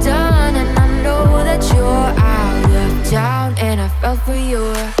 We are done, and I know that you're out of town. And I fell for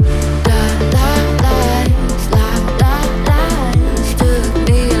your lies. Took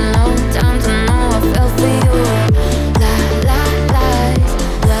me a long time to know I fell for your lies.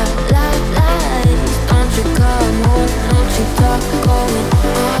 Don't you come home, don't you talk, going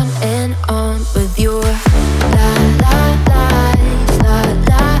on and on with your lies.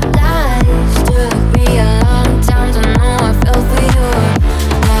 Took me a long time to know I fell for your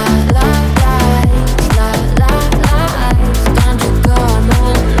lies. Don't you come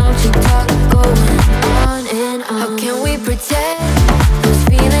home, don't you talk, going on and on. How can we pretend those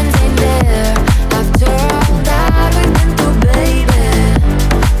feelings ain't there after all that we've been through, baby?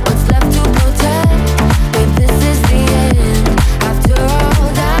 What's left to protect? If this is the end after all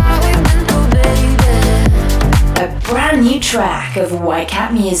that we've been through, baby. A brand new track of Whitecap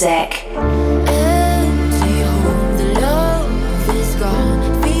Music. Empty home, the love is gone.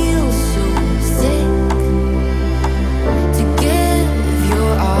 Feels so sick to give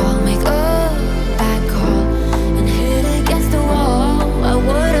your all, make a bad call and hit against the wall. I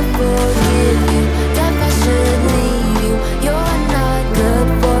would've forgive you, that I should leave you. You're not good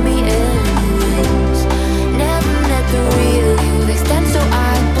for me anyways. Never met the real you, the extent so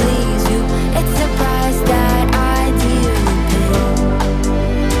I please you. It's a price that I dearly pay.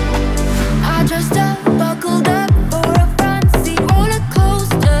 I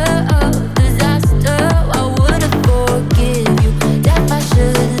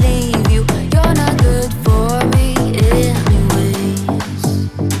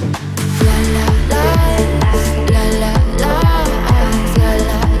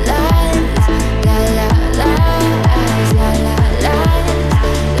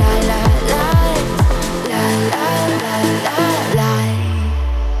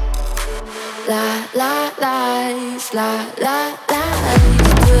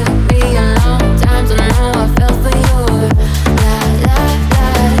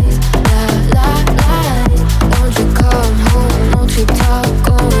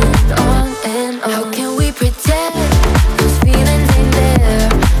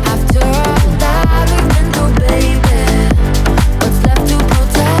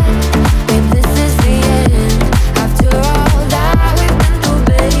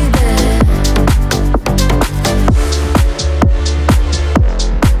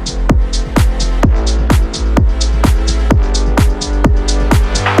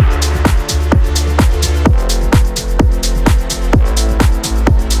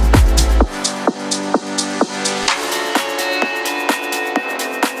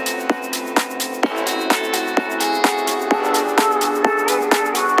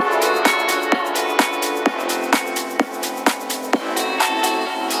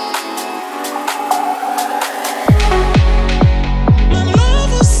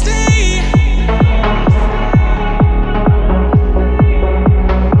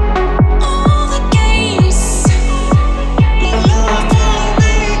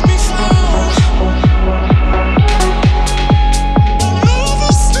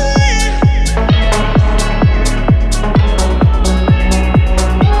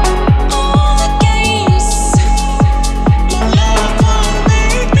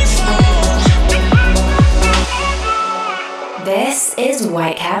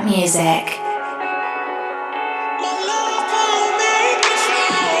Whitecap Music.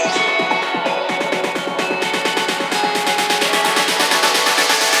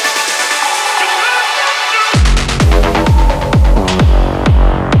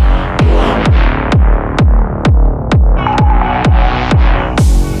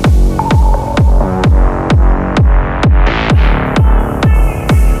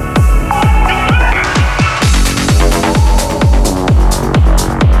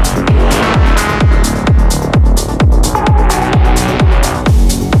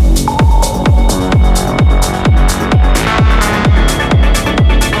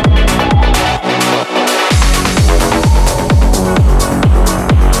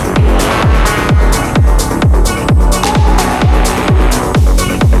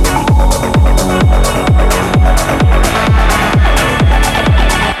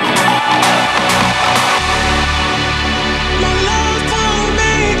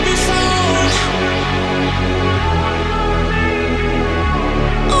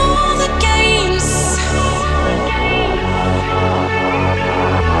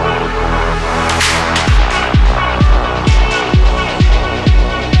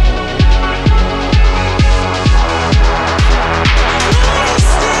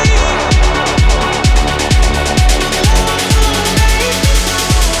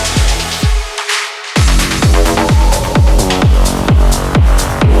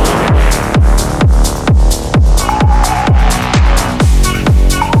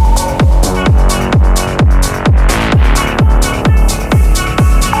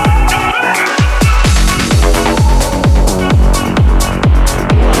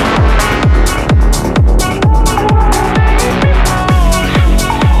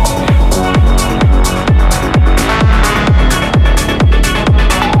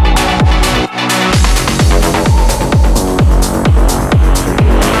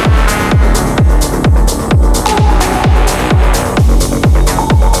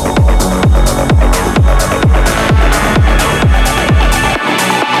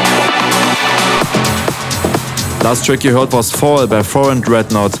 Last track you heard was Fall by Foreign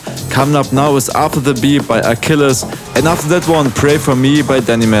Dreadnought. Coming up now is After the Beat by Achilles, and after that one, Pray For Me by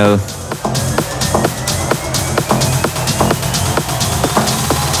Danimal.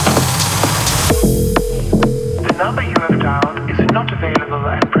 The number you have dialed is not available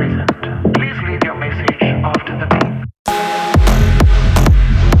at present. Please leave your message after the beep.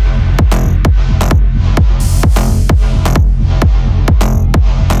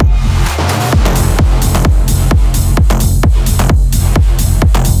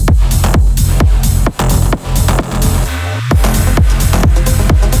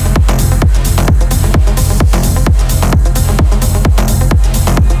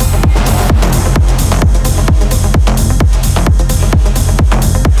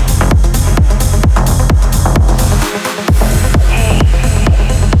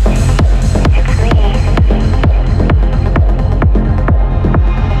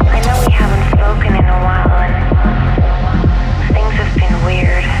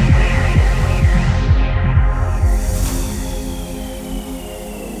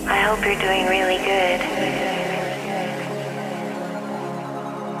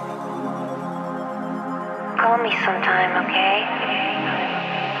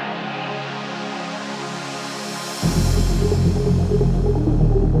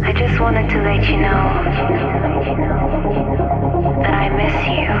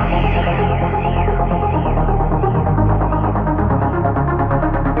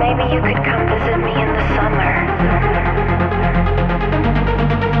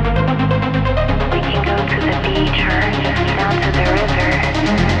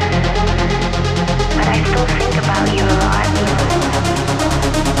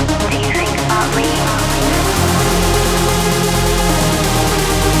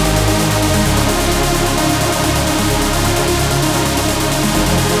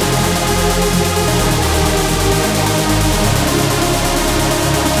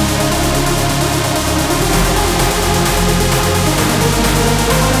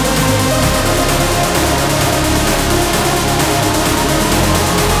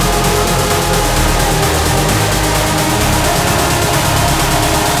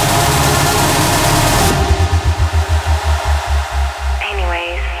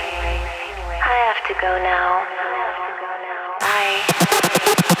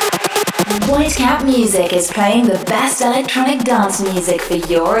 Whitecap Music is playing the best electronic dance music for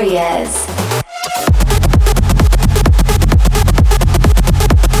your ears.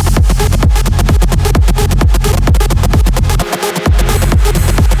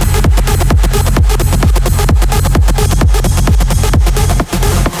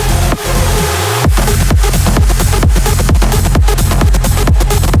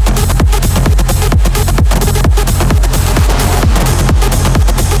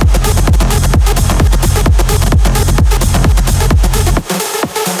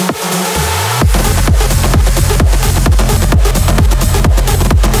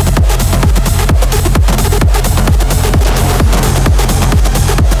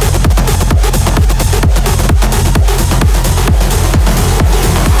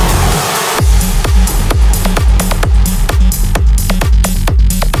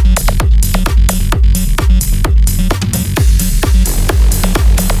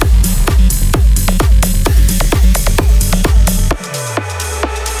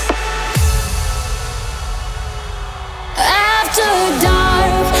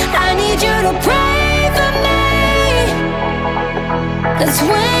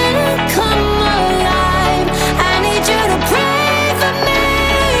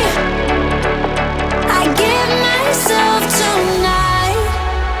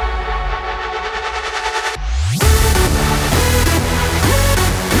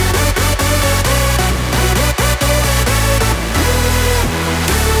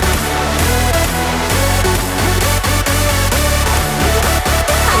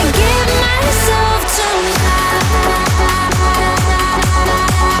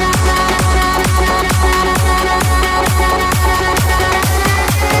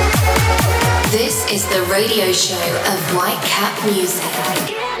 radio show of Whitecap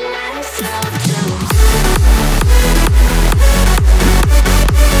Music.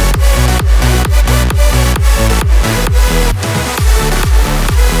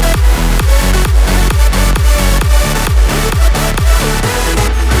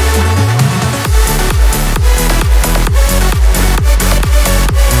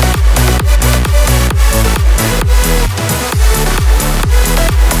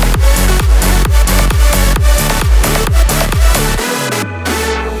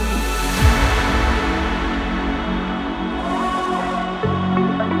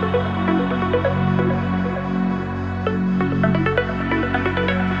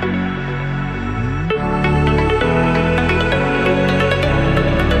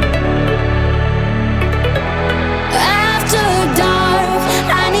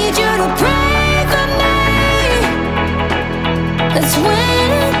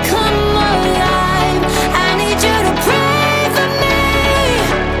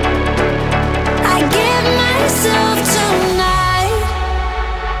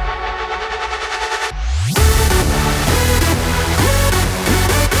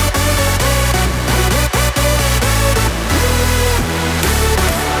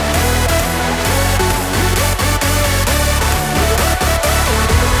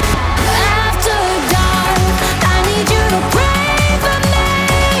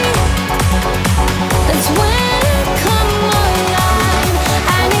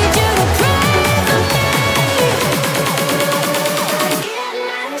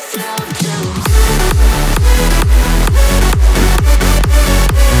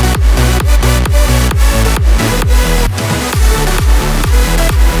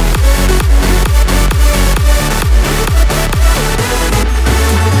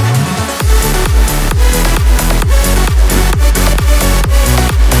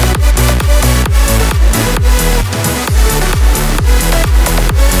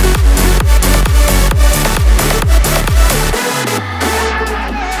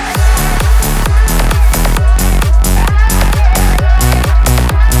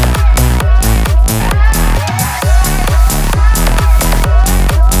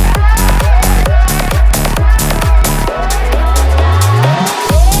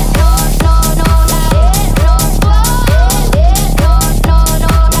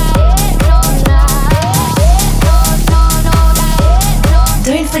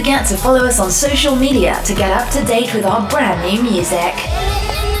 To follow us on social media to get up to date with our brand new music.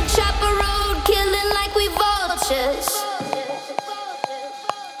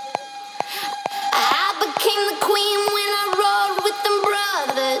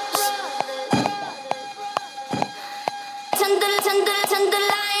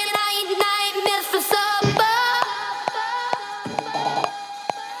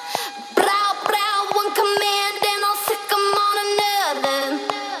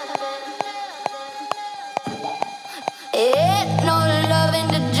 No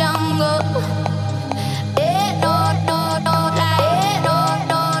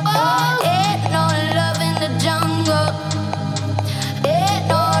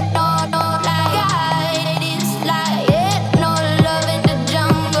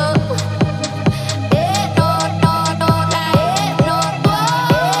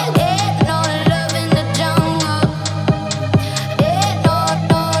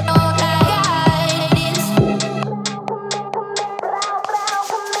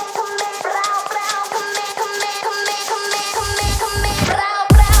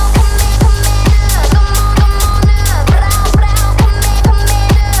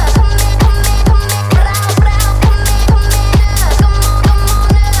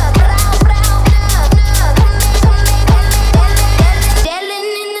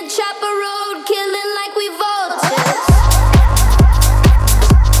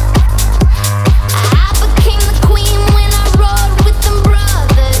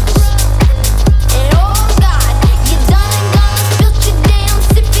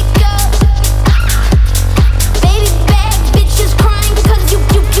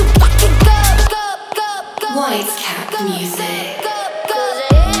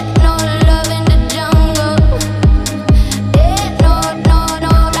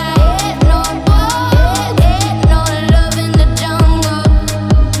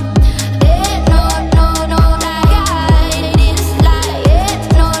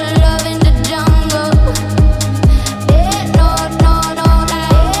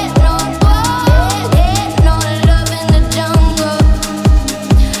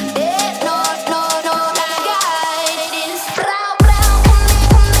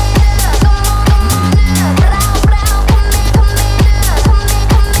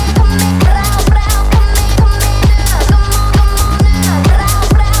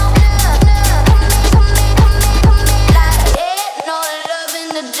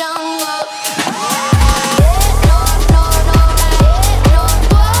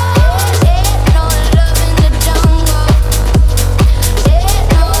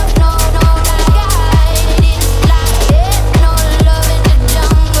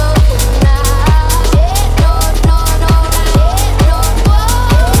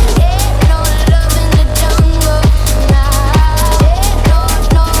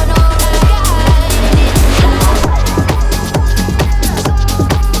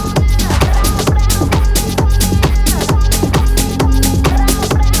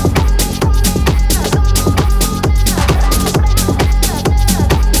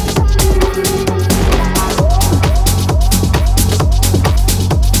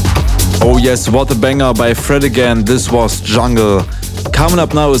Yes, what a banger by Fred again. This was Jungle. Coming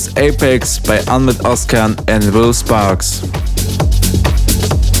up now is Apex by Unmet Oscan and Will Sparks.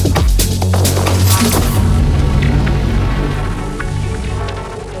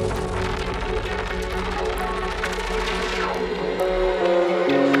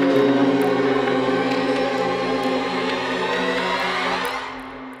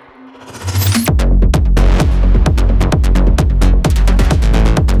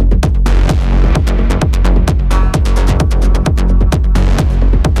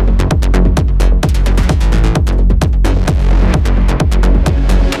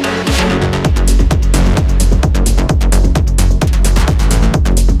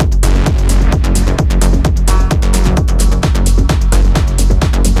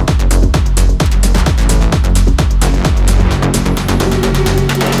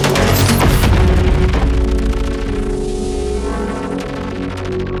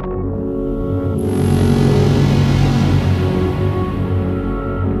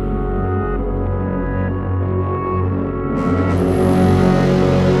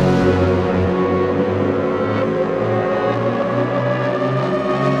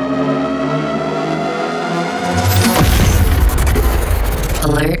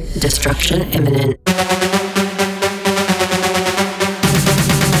 Destruction imminent.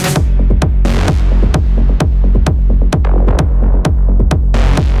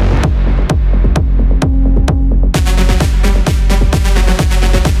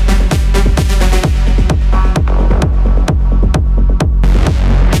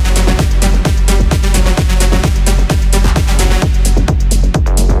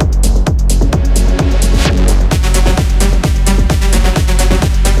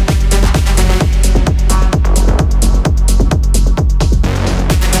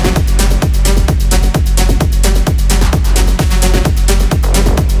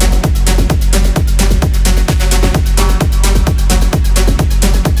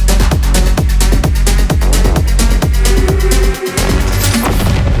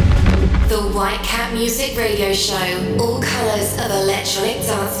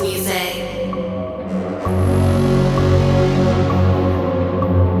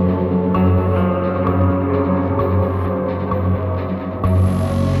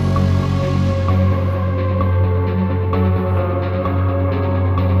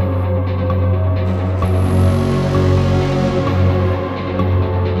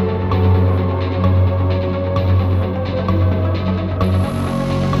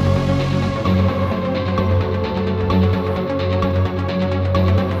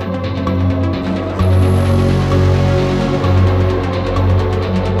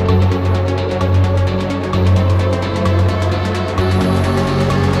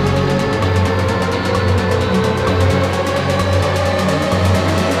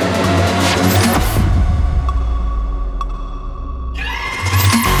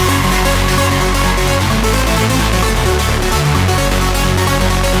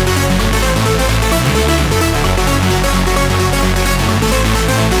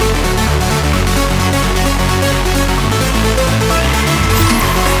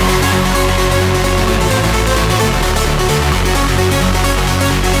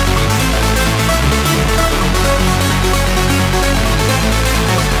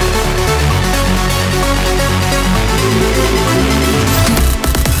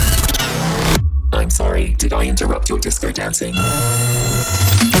 Did I interrupt your disco dancing?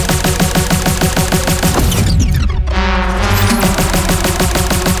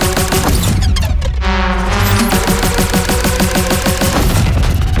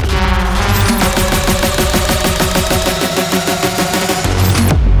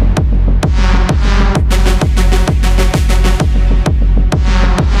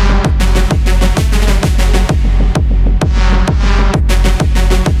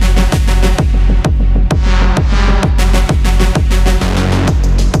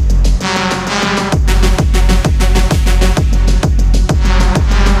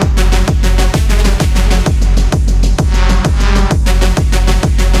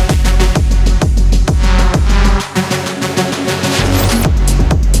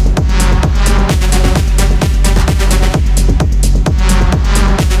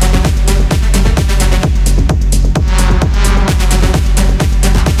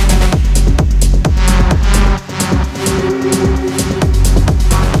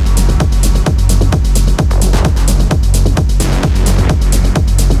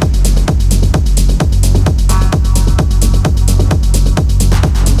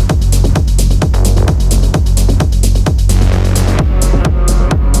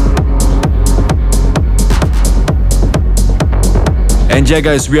 yeah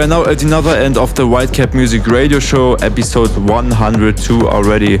guys, we are now at another end of the Whitecap Music Radio Show, episode 102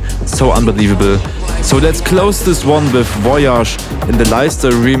 already. So unbelievable. So let's close this one with Voyage in the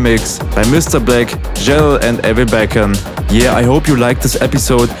Leicester remix by Mr. Black, Gel and Evil Bacon. Yeah, I hope you liked this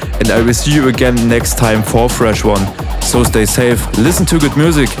episode and I will see you again next time for a fresh one. So stay safe, listen to good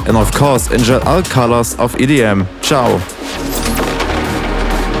music and of course enjoy all colors of EDM. Ciao.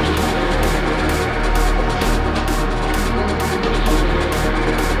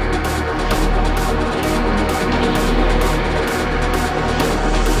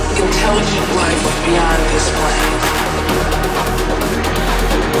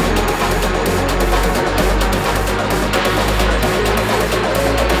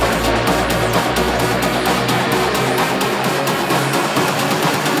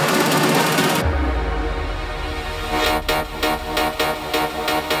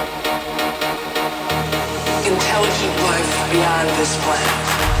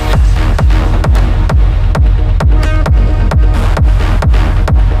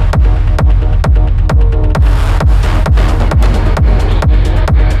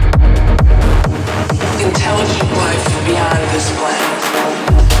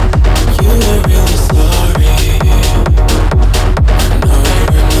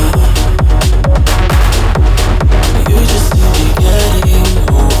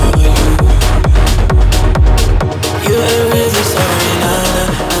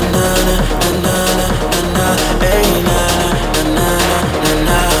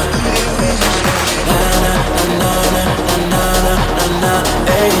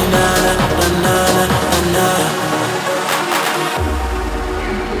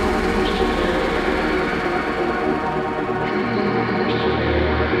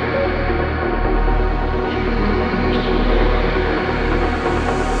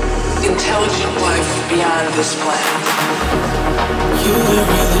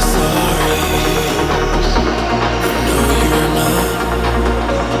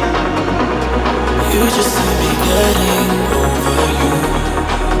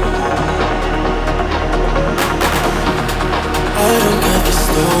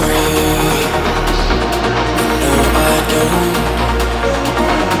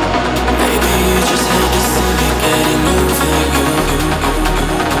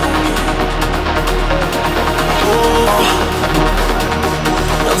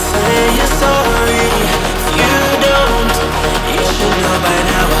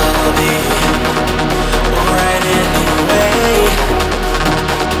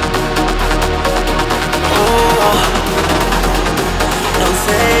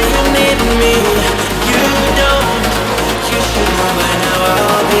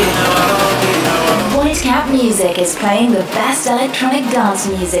 Music is playing the best electronic dance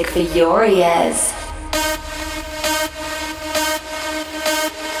music for your ears.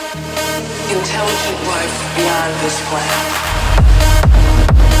 Intelligent life beyond this planet.